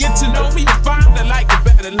line, you get to know me, you find the like it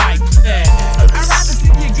better like that. I'd rather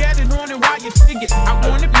see you get it on it while you dig it. I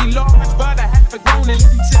wanna be large, but I have it grown and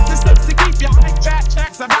it's just to keep your high fat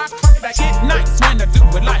tracks. I rock right, I get nice when I do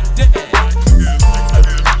it like that.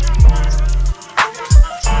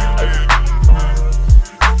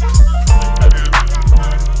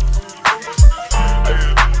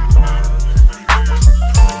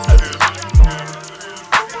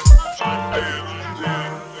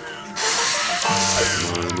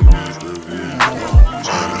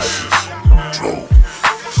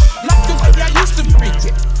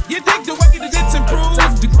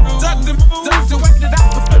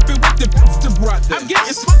 I'm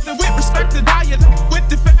getting smothered with respect to dialect, with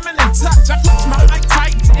the feminine touch. I clutch my mic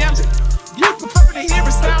tight, damn it. You prefer to hear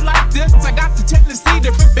it sound like this. I got the tendency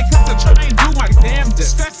to rip because I try and do my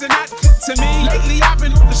damnedest. Stressing that to me. Lately I've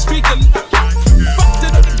been on the speaker. Fuck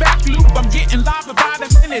the back loop, I'm getting live about a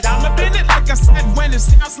minute. I'm a minute, like I said, when it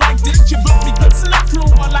sounds like this. You blow me guts in the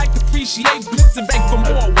floor, like appreciate blitz and beg for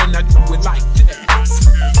more when I do it like this.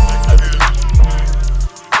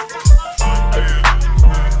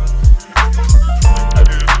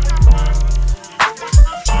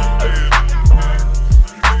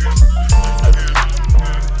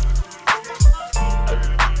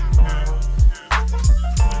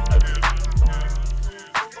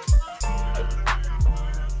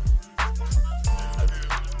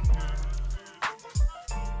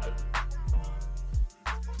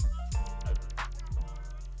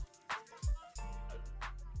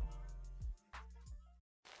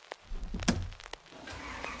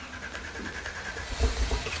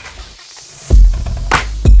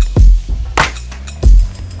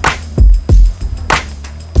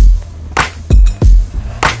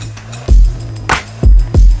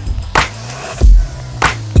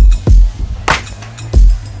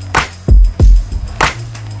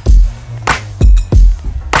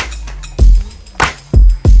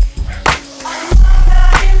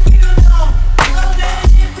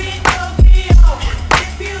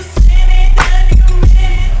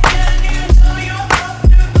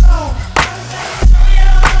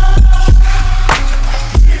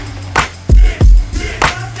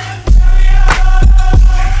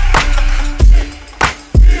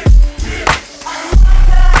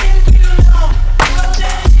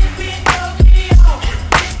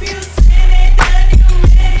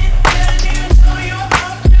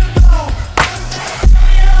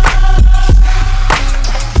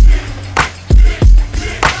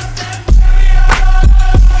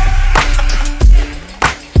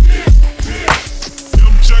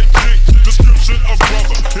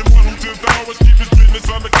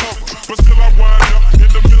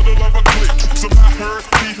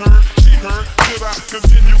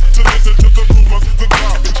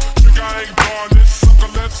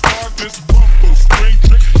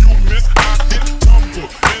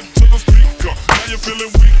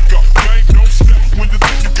 feeling weak up. Gang don't step when you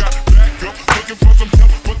think you got back up. Looking for some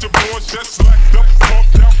help, but your boys just slacked up.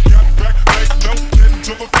 Pumped out, got back, ain't no heading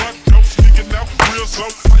to the front door. Sneaking out real slow.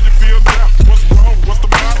 How you feel now? What's wrong? What's the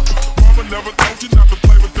matter? Mama never told you not to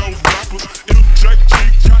play with those rappers. MJG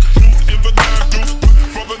got juice in the 9 deuce, but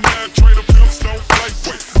for the 9 trader pills don't play.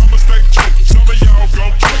 Wait, I'ma stay true. Some of y'all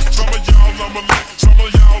gon' trick, some of y'all I'ma lick, some of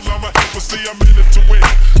y'all I'ma hit. But see, I'm in it to win.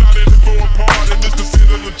 Not in it for a part, and it's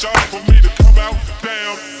considered a job for me to come out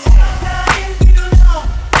down.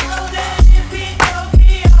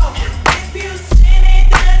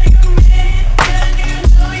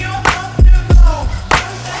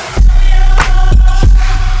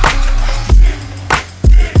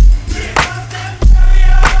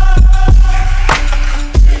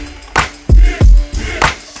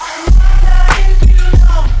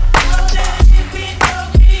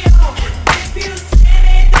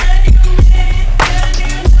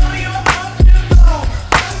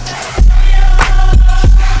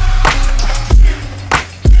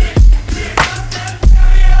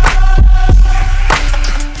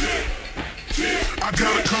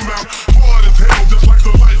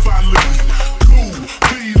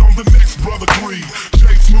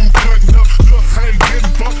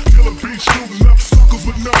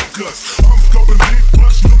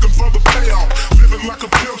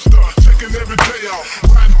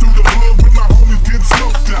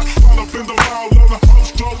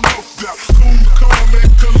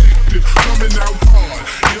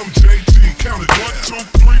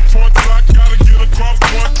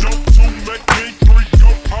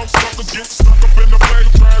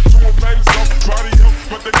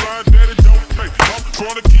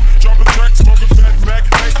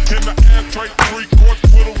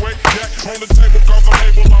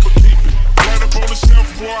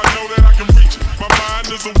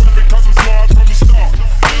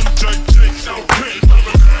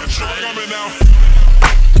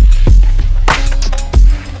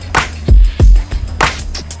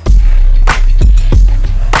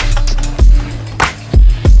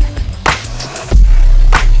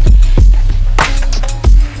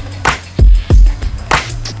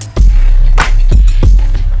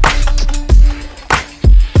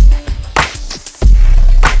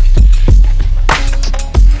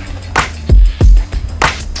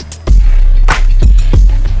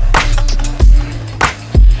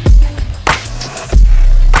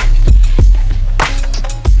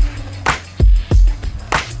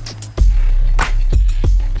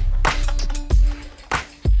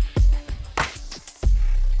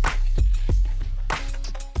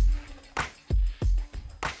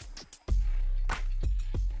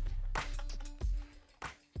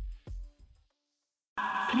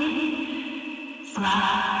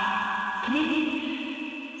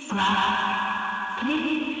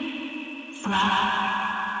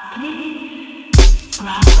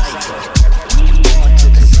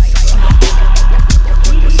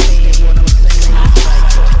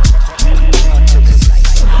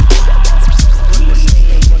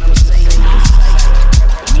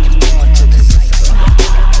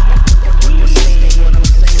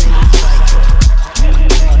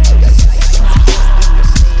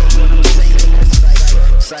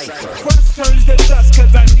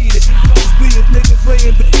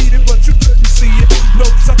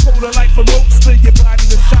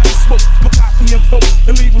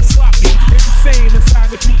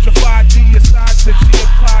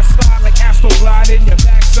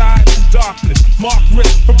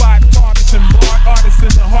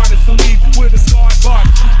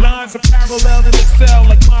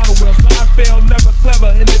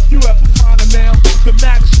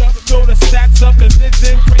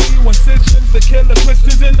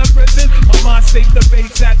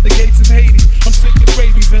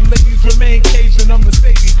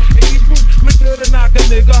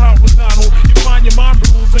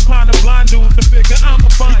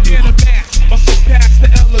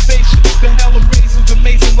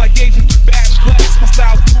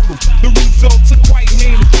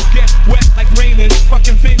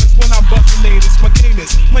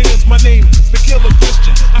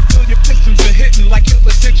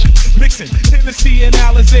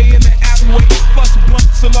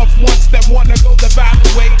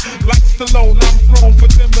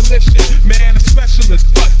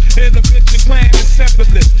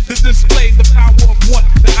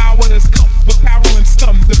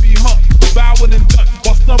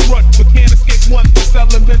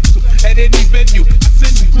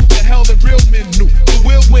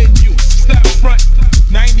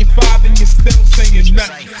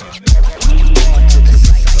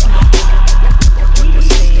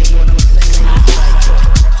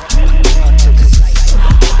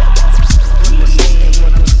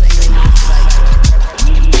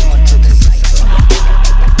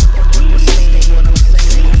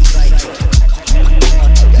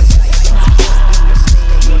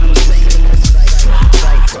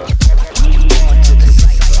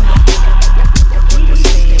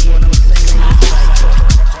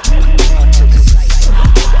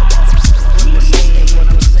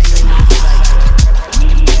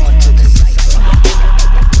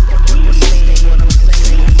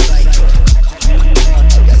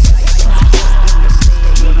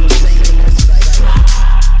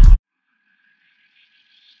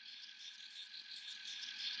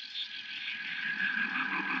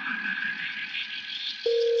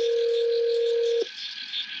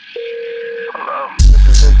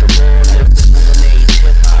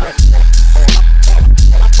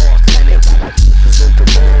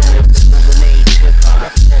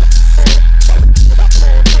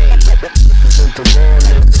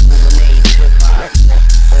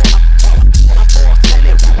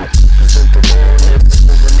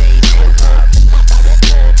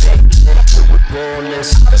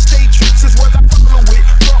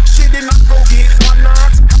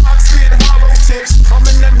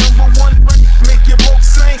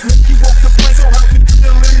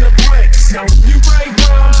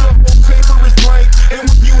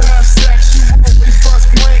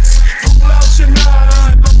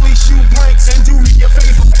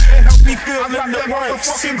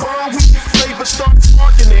 mixing bomb with the flavor, start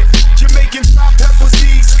sparking it. Jamaican top pepper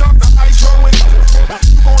seeds, skunk the ice rolling.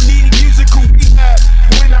 You gon' need musical rehab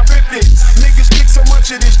when I rip it. Niggas pick so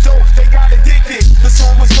much of this dope, they got addicted. The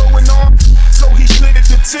song was going on, so he slid it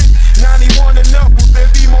to tip. Now he wanna know, will there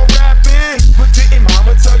be more rapping? But didn't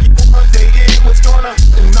mama tell you one day it was gonna?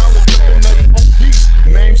 And I was flipping that on beats.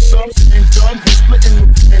 Name some, name done, we splitting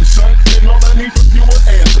the same son. And all I need from you are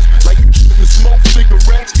answers. Like you shouldn't smoke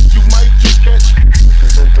cigarettes, you might just catch.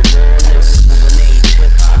 Represent the rawness, illuminate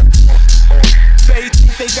hip-hop. They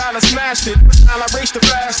think they gotta smash it, but I'll erase the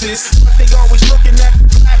fastest. But they always looking at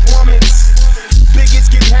black women. Bigots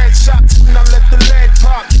get headshots when I let the lead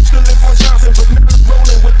pop. Used to live on Johnson, but now I'm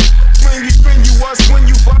rolling with when you us, when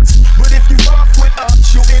you bust. But if you fuck with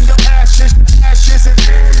us, you'll end up ashes and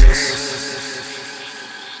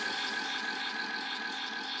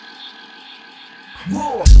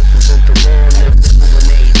more. Represent the rawness,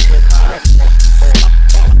 illuminate hip-hop.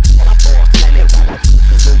 Authentic.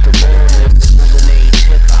 Represent the rawness, illuminate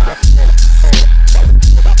hip-hop.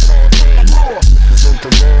 Represent the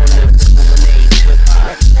rawness, illuminate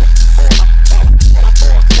hip-hop.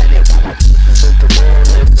 Authentic. Represent the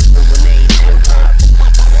rawness, illuminate hip-hop.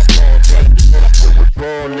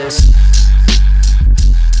 Rawness.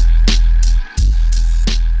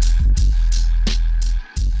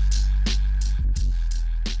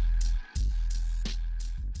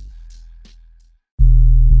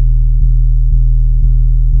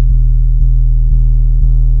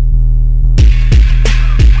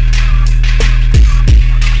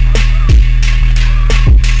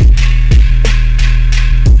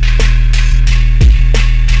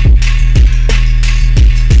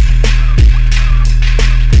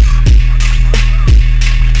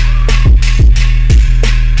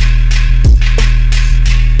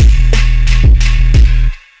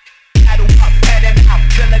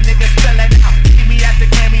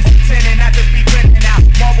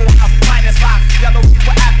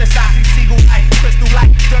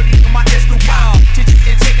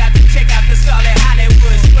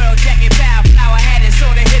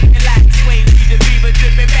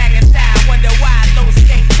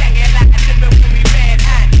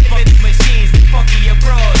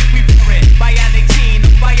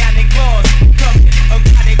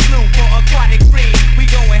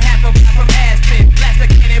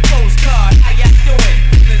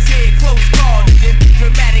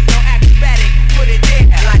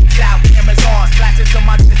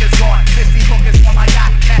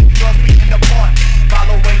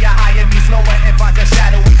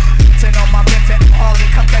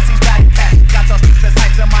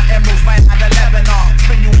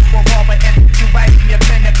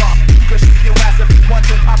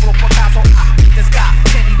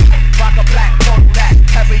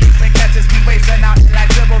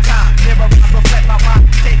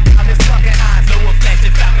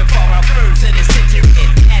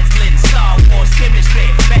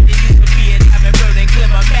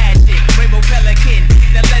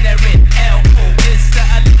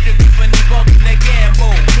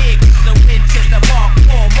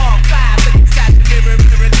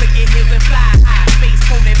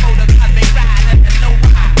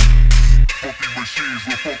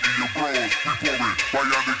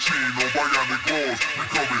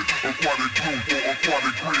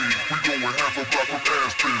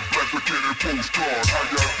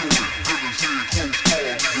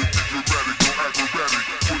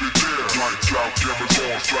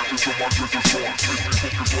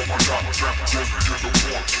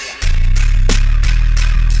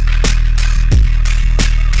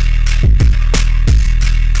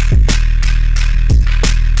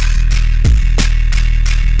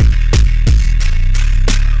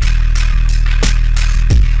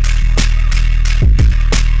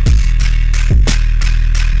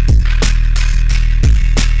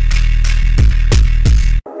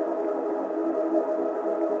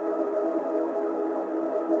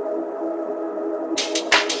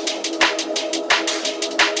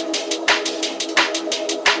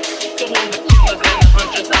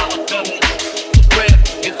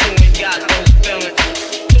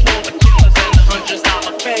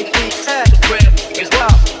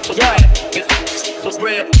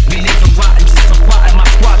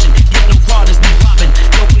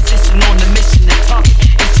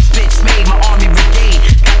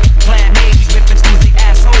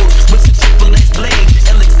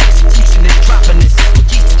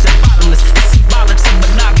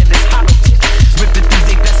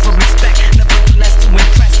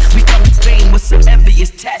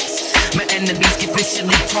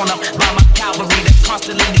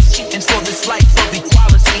 constantly cheating for this life of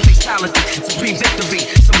equality, fatality, supreme victory.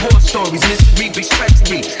 Some horse stories, mystery, big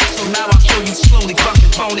treachery. So now I'll show you slowly,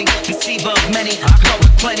 fucking phony, deceiver of many. I come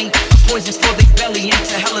with plenty of poison for their belly.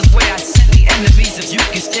 Into hell is where I send the enemies. If you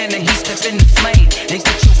can stand it, he step in the flame and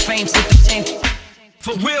get your fame for the same.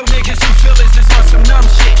 For real niggas who feel this is on some numb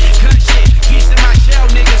shit, gun shit. Peace in my jail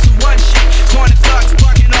niggas who run shit. Corner thugs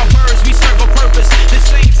bugging on birds, we serve a purpose. The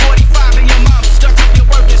same 45 in your mom stuck up your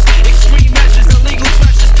workers. Extreme measures, illegal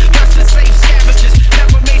treasures, just to save savages.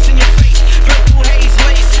 Never mace in your face, purple haze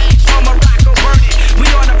lace. From Morocco burn it, we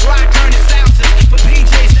on the block earning thousands. For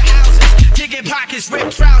PJs to houses, digging pockets, rip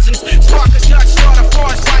trousers. Spark a Dutch, start a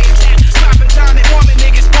forest fire attack. Stopping time and warming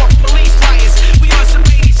niggas, more police fires. We on some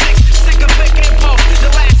 86, stick a Vic and poke. The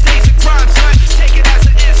last days of crime, son, take it as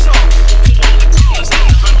an insult.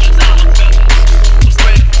 $100 bills was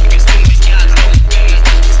spread against me, got no bills.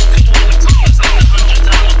 $100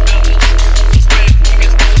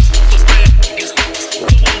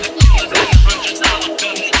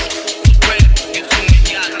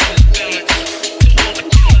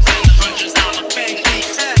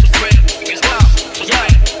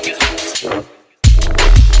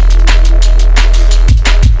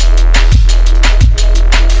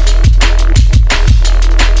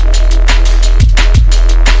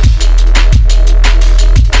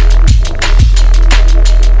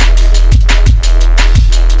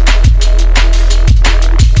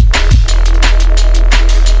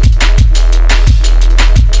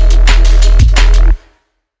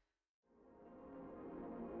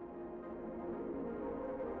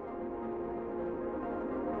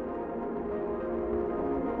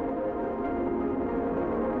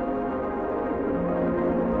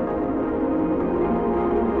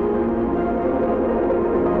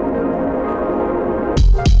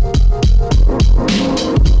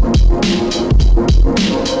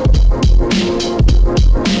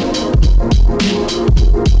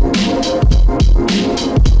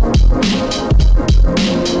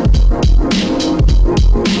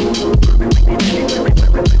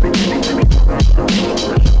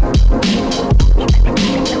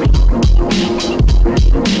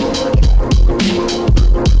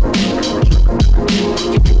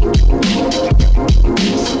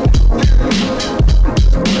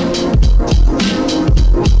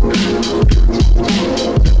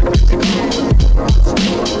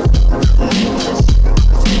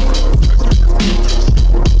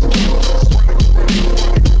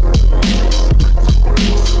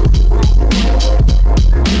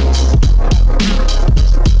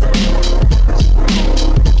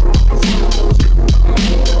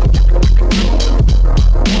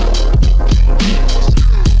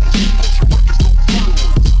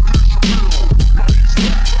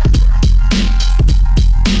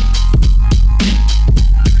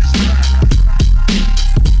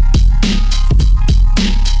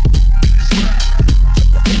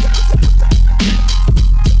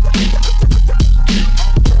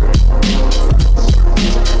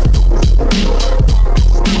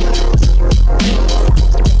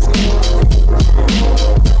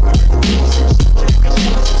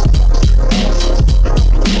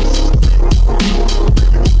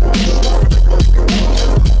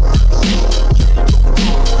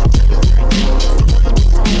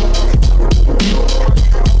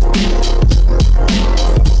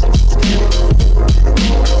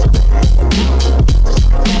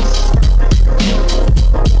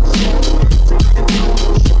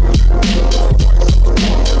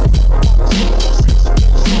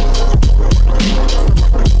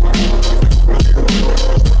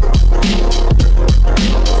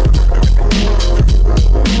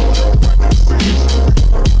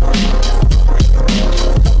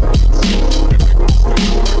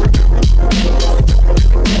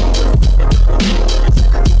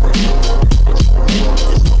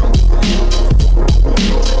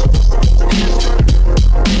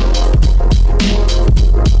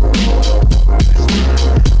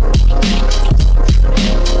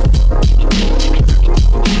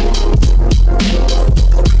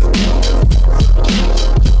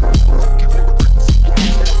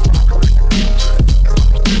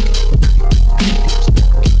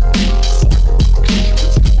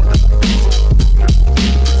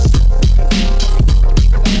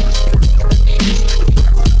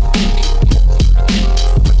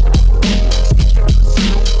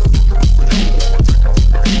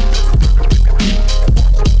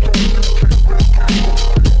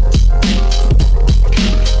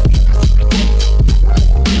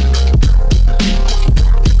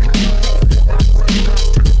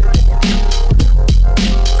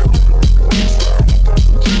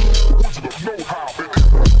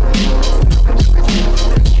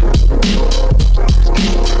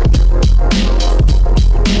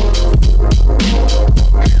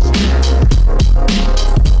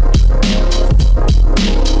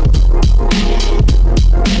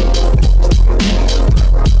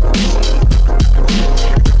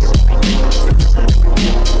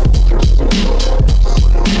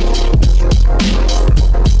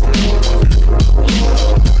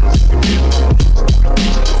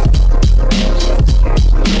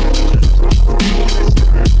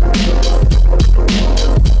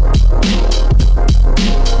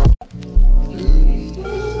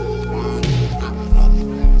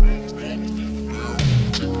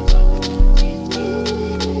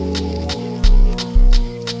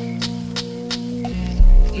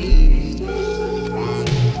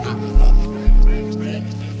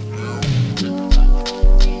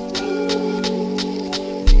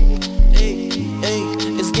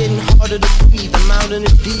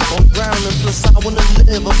 deep, I'm drowning, plus I wanna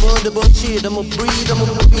live. I'm under but shit, I'ma breathe, no.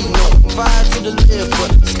 Fire to the liver,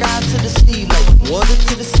 sky to the sea, like water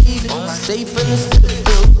to the sea. Safe in the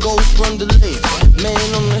still, ghost run the lake. Man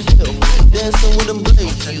on the hill, dancing with them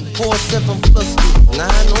blades. 4-7 plus 2, 9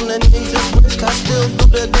 on the ninja's wrist. I still do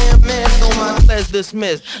the damn man, though my class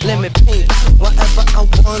dismissed. Let me paint whatever I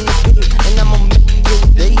wanna paint, and I'ma make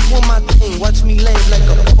it day with my thing. Watch me lay like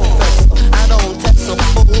a professor. I don't test some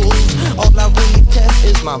fools. All I really test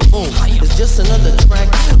is my moves. It's just another track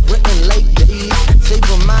written like daily,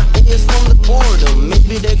 saving my ears from the boredom.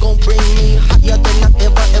 Maybe they gon' bring me higher than I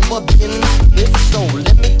ever been. If so,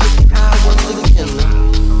 let me get high once again.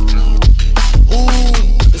 Ooh,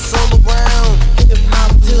 it's all around. Hip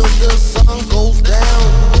hop till the sun goes down.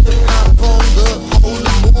 Hip hop on the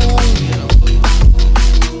holy moon.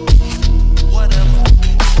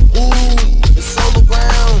 Ooh, it's all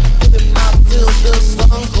around. Hip hop till the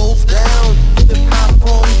sun goes down. Hip hop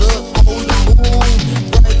on the holy moon.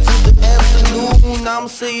 Right to the afternoon, I'm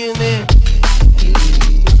saying it.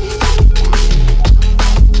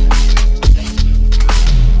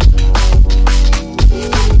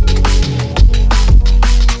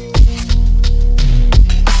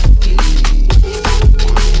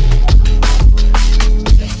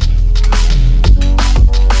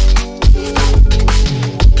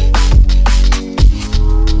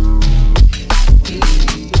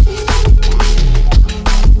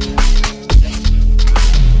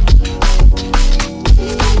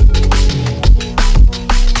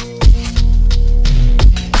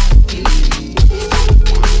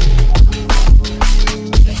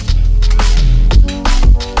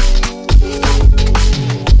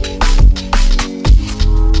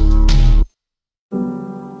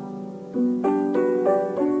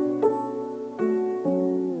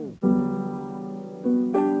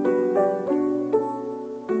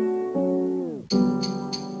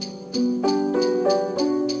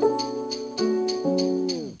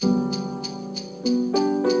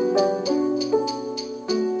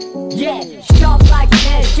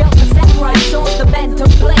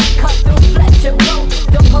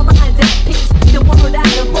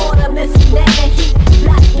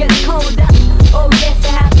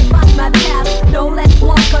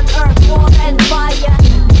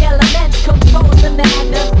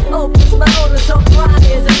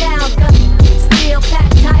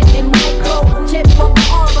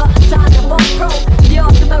 The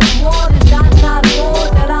ultimate war is not war.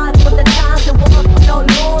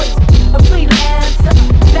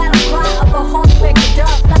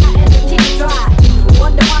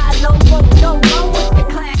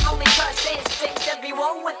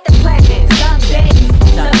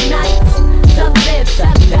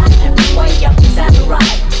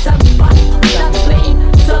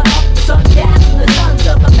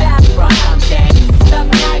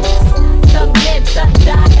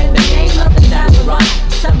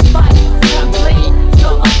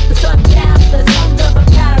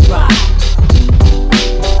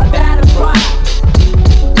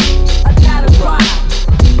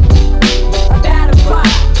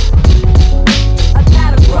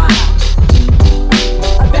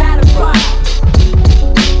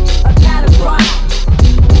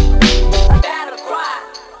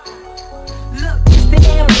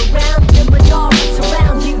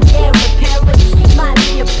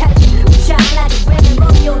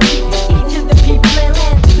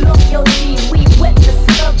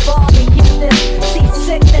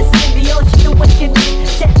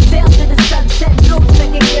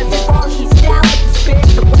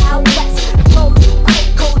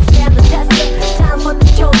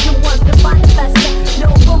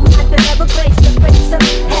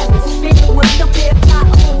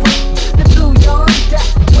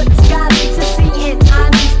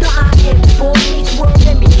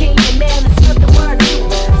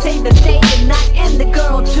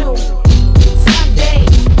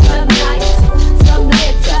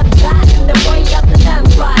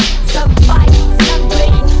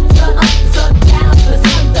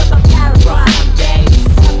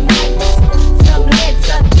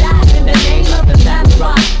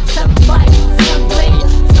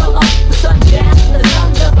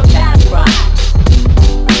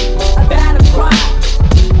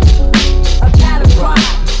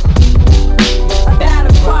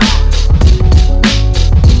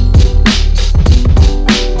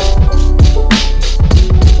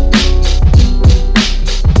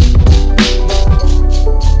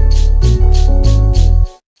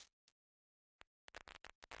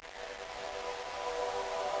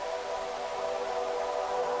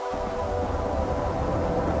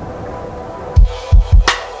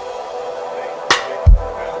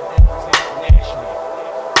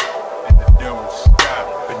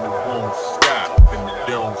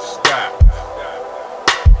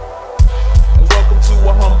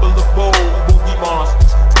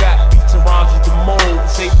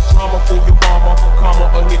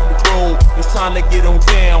 time to get on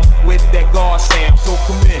down with that guard sound. So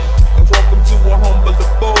come in and welcome to a humble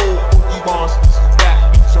abode. Boogie monsters, back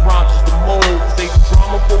beats and rhymes is the mold. Say the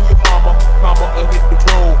drama for your mama, and hit the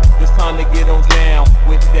road. It's time to get on down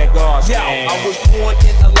with that guard sound. Yeah, I was born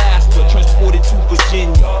in Alaska, transported to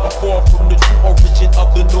Virginia. Far from the true origin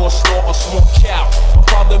of the North Star, a small child. My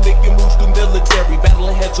father making moves through military,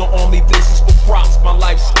 battling heads on army bases for props. My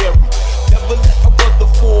life's scary. Never let a brother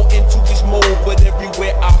fall into his mold, but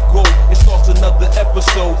everywhere I go, it starts another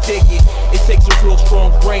episode. Dig it. It takes a real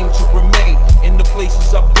strong brain to remain in the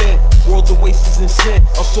places I've been. Worlds of wastes and sin,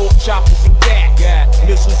 assault choppers and gas,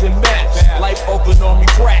 missiles and maps. Life of an army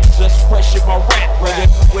brat, just pressure my rap. But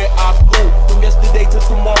everywhere I go, from yesterday to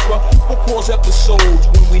tomorrow, people pause episodes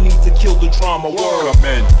when we need to kill the drama. Word. Come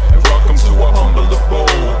in and welcome to a humble abode.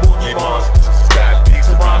 Boogie monsters, bad beats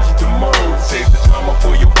and rhymes with the mold. Save the drama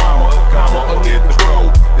for your mama, or hit the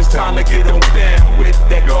road. It's time to get on down with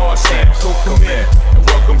that guard sound. So come in and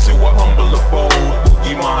welcome to a humble abode.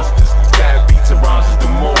 Boogie monsters, bad beats and rhymes with the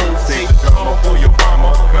mold. Save the drama for your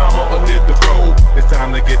mama, or hit the road. It's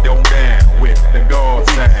time to get on down with the guard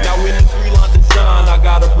sound. Now in the 3-line design, I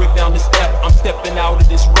gotta break down this step. I'm stepping out of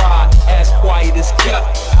this ride, as quiet as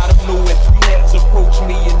kept. Out of nowhere, 3 heads approach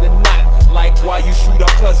me in the night. Like, why you shoot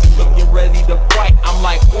our cousin, looking ready to fight? I'm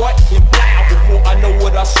like, what? And wow, before I know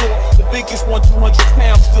what I saw, the biggest one, 200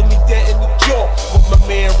 pounds, still me dead in the jaw. But my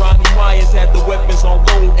man Ronnie Myers had the weapons on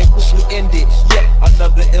load and quickly ended yet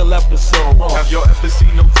another ill episode. Have y'all ever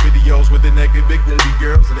seen those videos with the naked big baby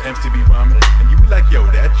girls and the MTV rhyming? And you be like, yo,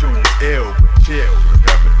 that joint is ill, but chill. The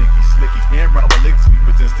rapper think he's slick, he can't rhyme a lick, so he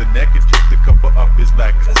presents the naked just to cover up his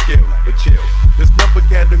lack of skill. But chill, there's another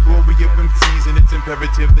category of MCs and it's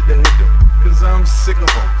imperative that they hit them. Cause I'm sick of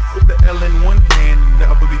them. With the L in one hand and the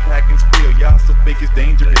other be packing steel. Y'all so fake it's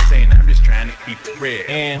dangerous, saying I'm just trying to keep it real.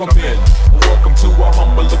 And come in, welcome to a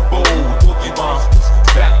humble abode. Boogie monsters,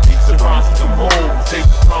 back beats and rhymes with the mold. Take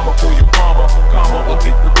the drama for your mama, or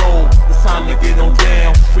hit the road. It's time to get on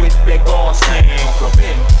down with that guard sound. Come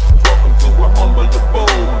in, welcome to a humble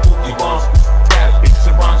abode. Boogie monsters, back beats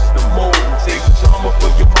and rhymes with the mold. Take the drama for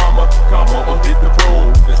your mama, or hit the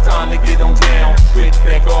road. It's time to get on down with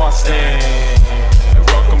that guard sound. And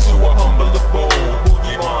welcome to a humble abode.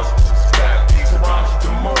 Boogie monsters, back beats and rhymes with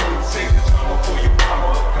the mold. Take the drama for your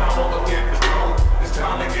mama, or hit the road. It's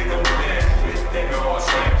time to get on down with that guard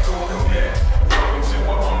sound. So come here, welcome to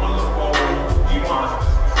a humble abode. Boogie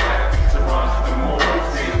monsters, back beats and rhymes with the mold.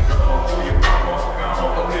 Take the drama for your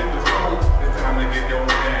mama, or hit the road. It's time to get on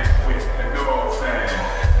down with that guard sound.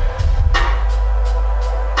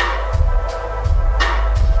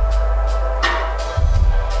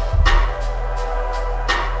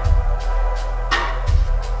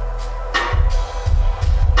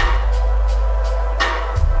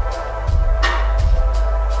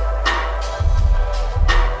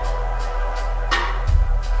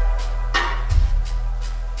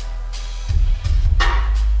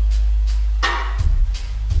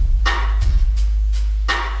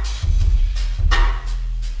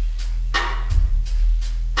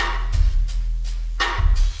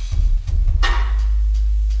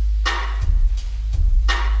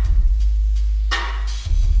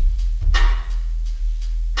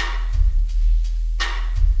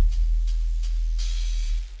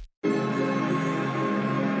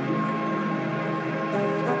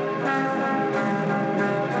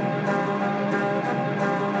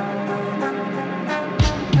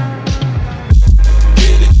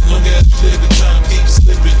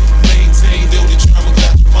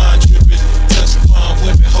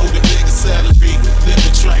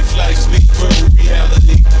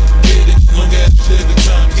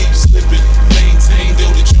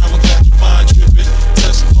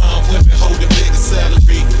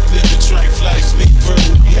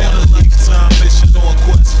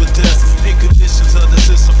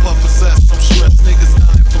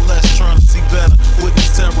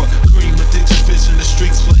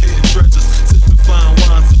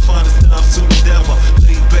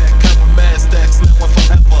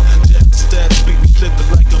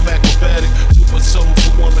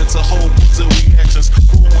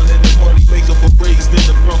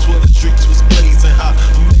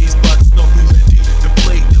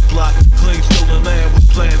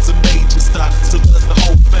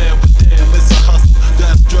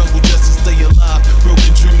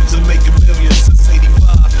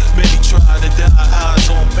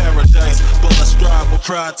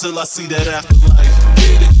 pride till I see that afterlife.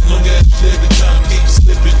 Get it, long as the time keeps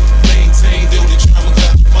slipping. Maintain, though the drama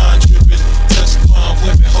got your mind tripping. Touch the farm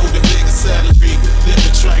women, hold a bigger salary. Live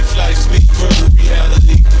a trife life, speak verbal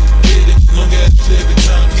reality. Get it, long as the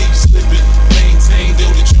time keeps slipping. Maintain,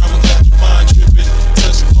 though the drama got your mind tripping.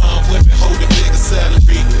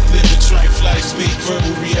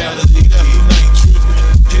 reality. Every night tripping,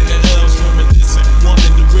 getting L's reminiscent,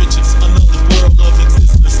 wanting the riches, another world of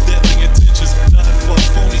existence, deadly intentions, nothing for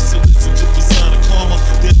phony, so listen to persona karma.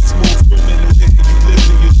 There's a smooth criminal hitting you,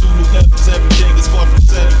 lifting you through new levels, everything is far from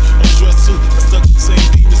settled. I'm stressed too, I stuck the same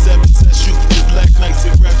demons that possess you. The black knights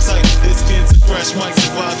and rap tight, his skins and crash mics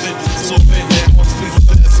surviving. So man, that wants me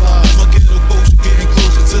for past lives. My ghetto culture getting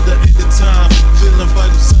closer to the end of time. Feeling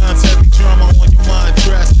vital signs, heavy drama on your mind,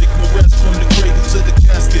 drastic. No rest from the cradle to the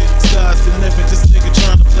casket. Sky's the limit, this nigga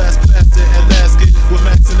trying to blast past it and last it. We're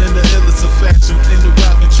maxing in the illest of faction. In the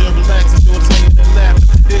rockin' chair, relaxing, doors laying and laughing.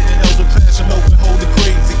 Hitting hell with passion, open, holding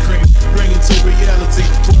crazy cream. Bringing to reality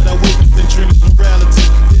what I witnessed in dreams, morality.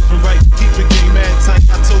 Living right, keep the game mad tight.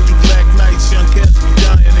 I told you black nights, young cats be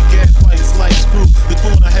dying in gas fights. Life's crew, the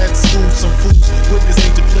corner had to school some fools. Witness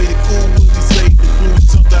angel played it cool, Willie slayed the crew.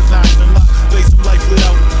 Some got knocked and locked. Play some life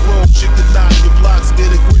without the road. Shit could knock your blocks,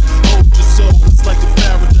 get a grip, hold your soul. It's like a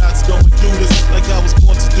paradox, going through this. Like I was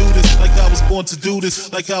born to do this. Like I was born to do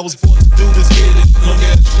this. Like I was born to do this. Get it, long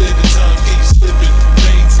as you live in time, keep slipping.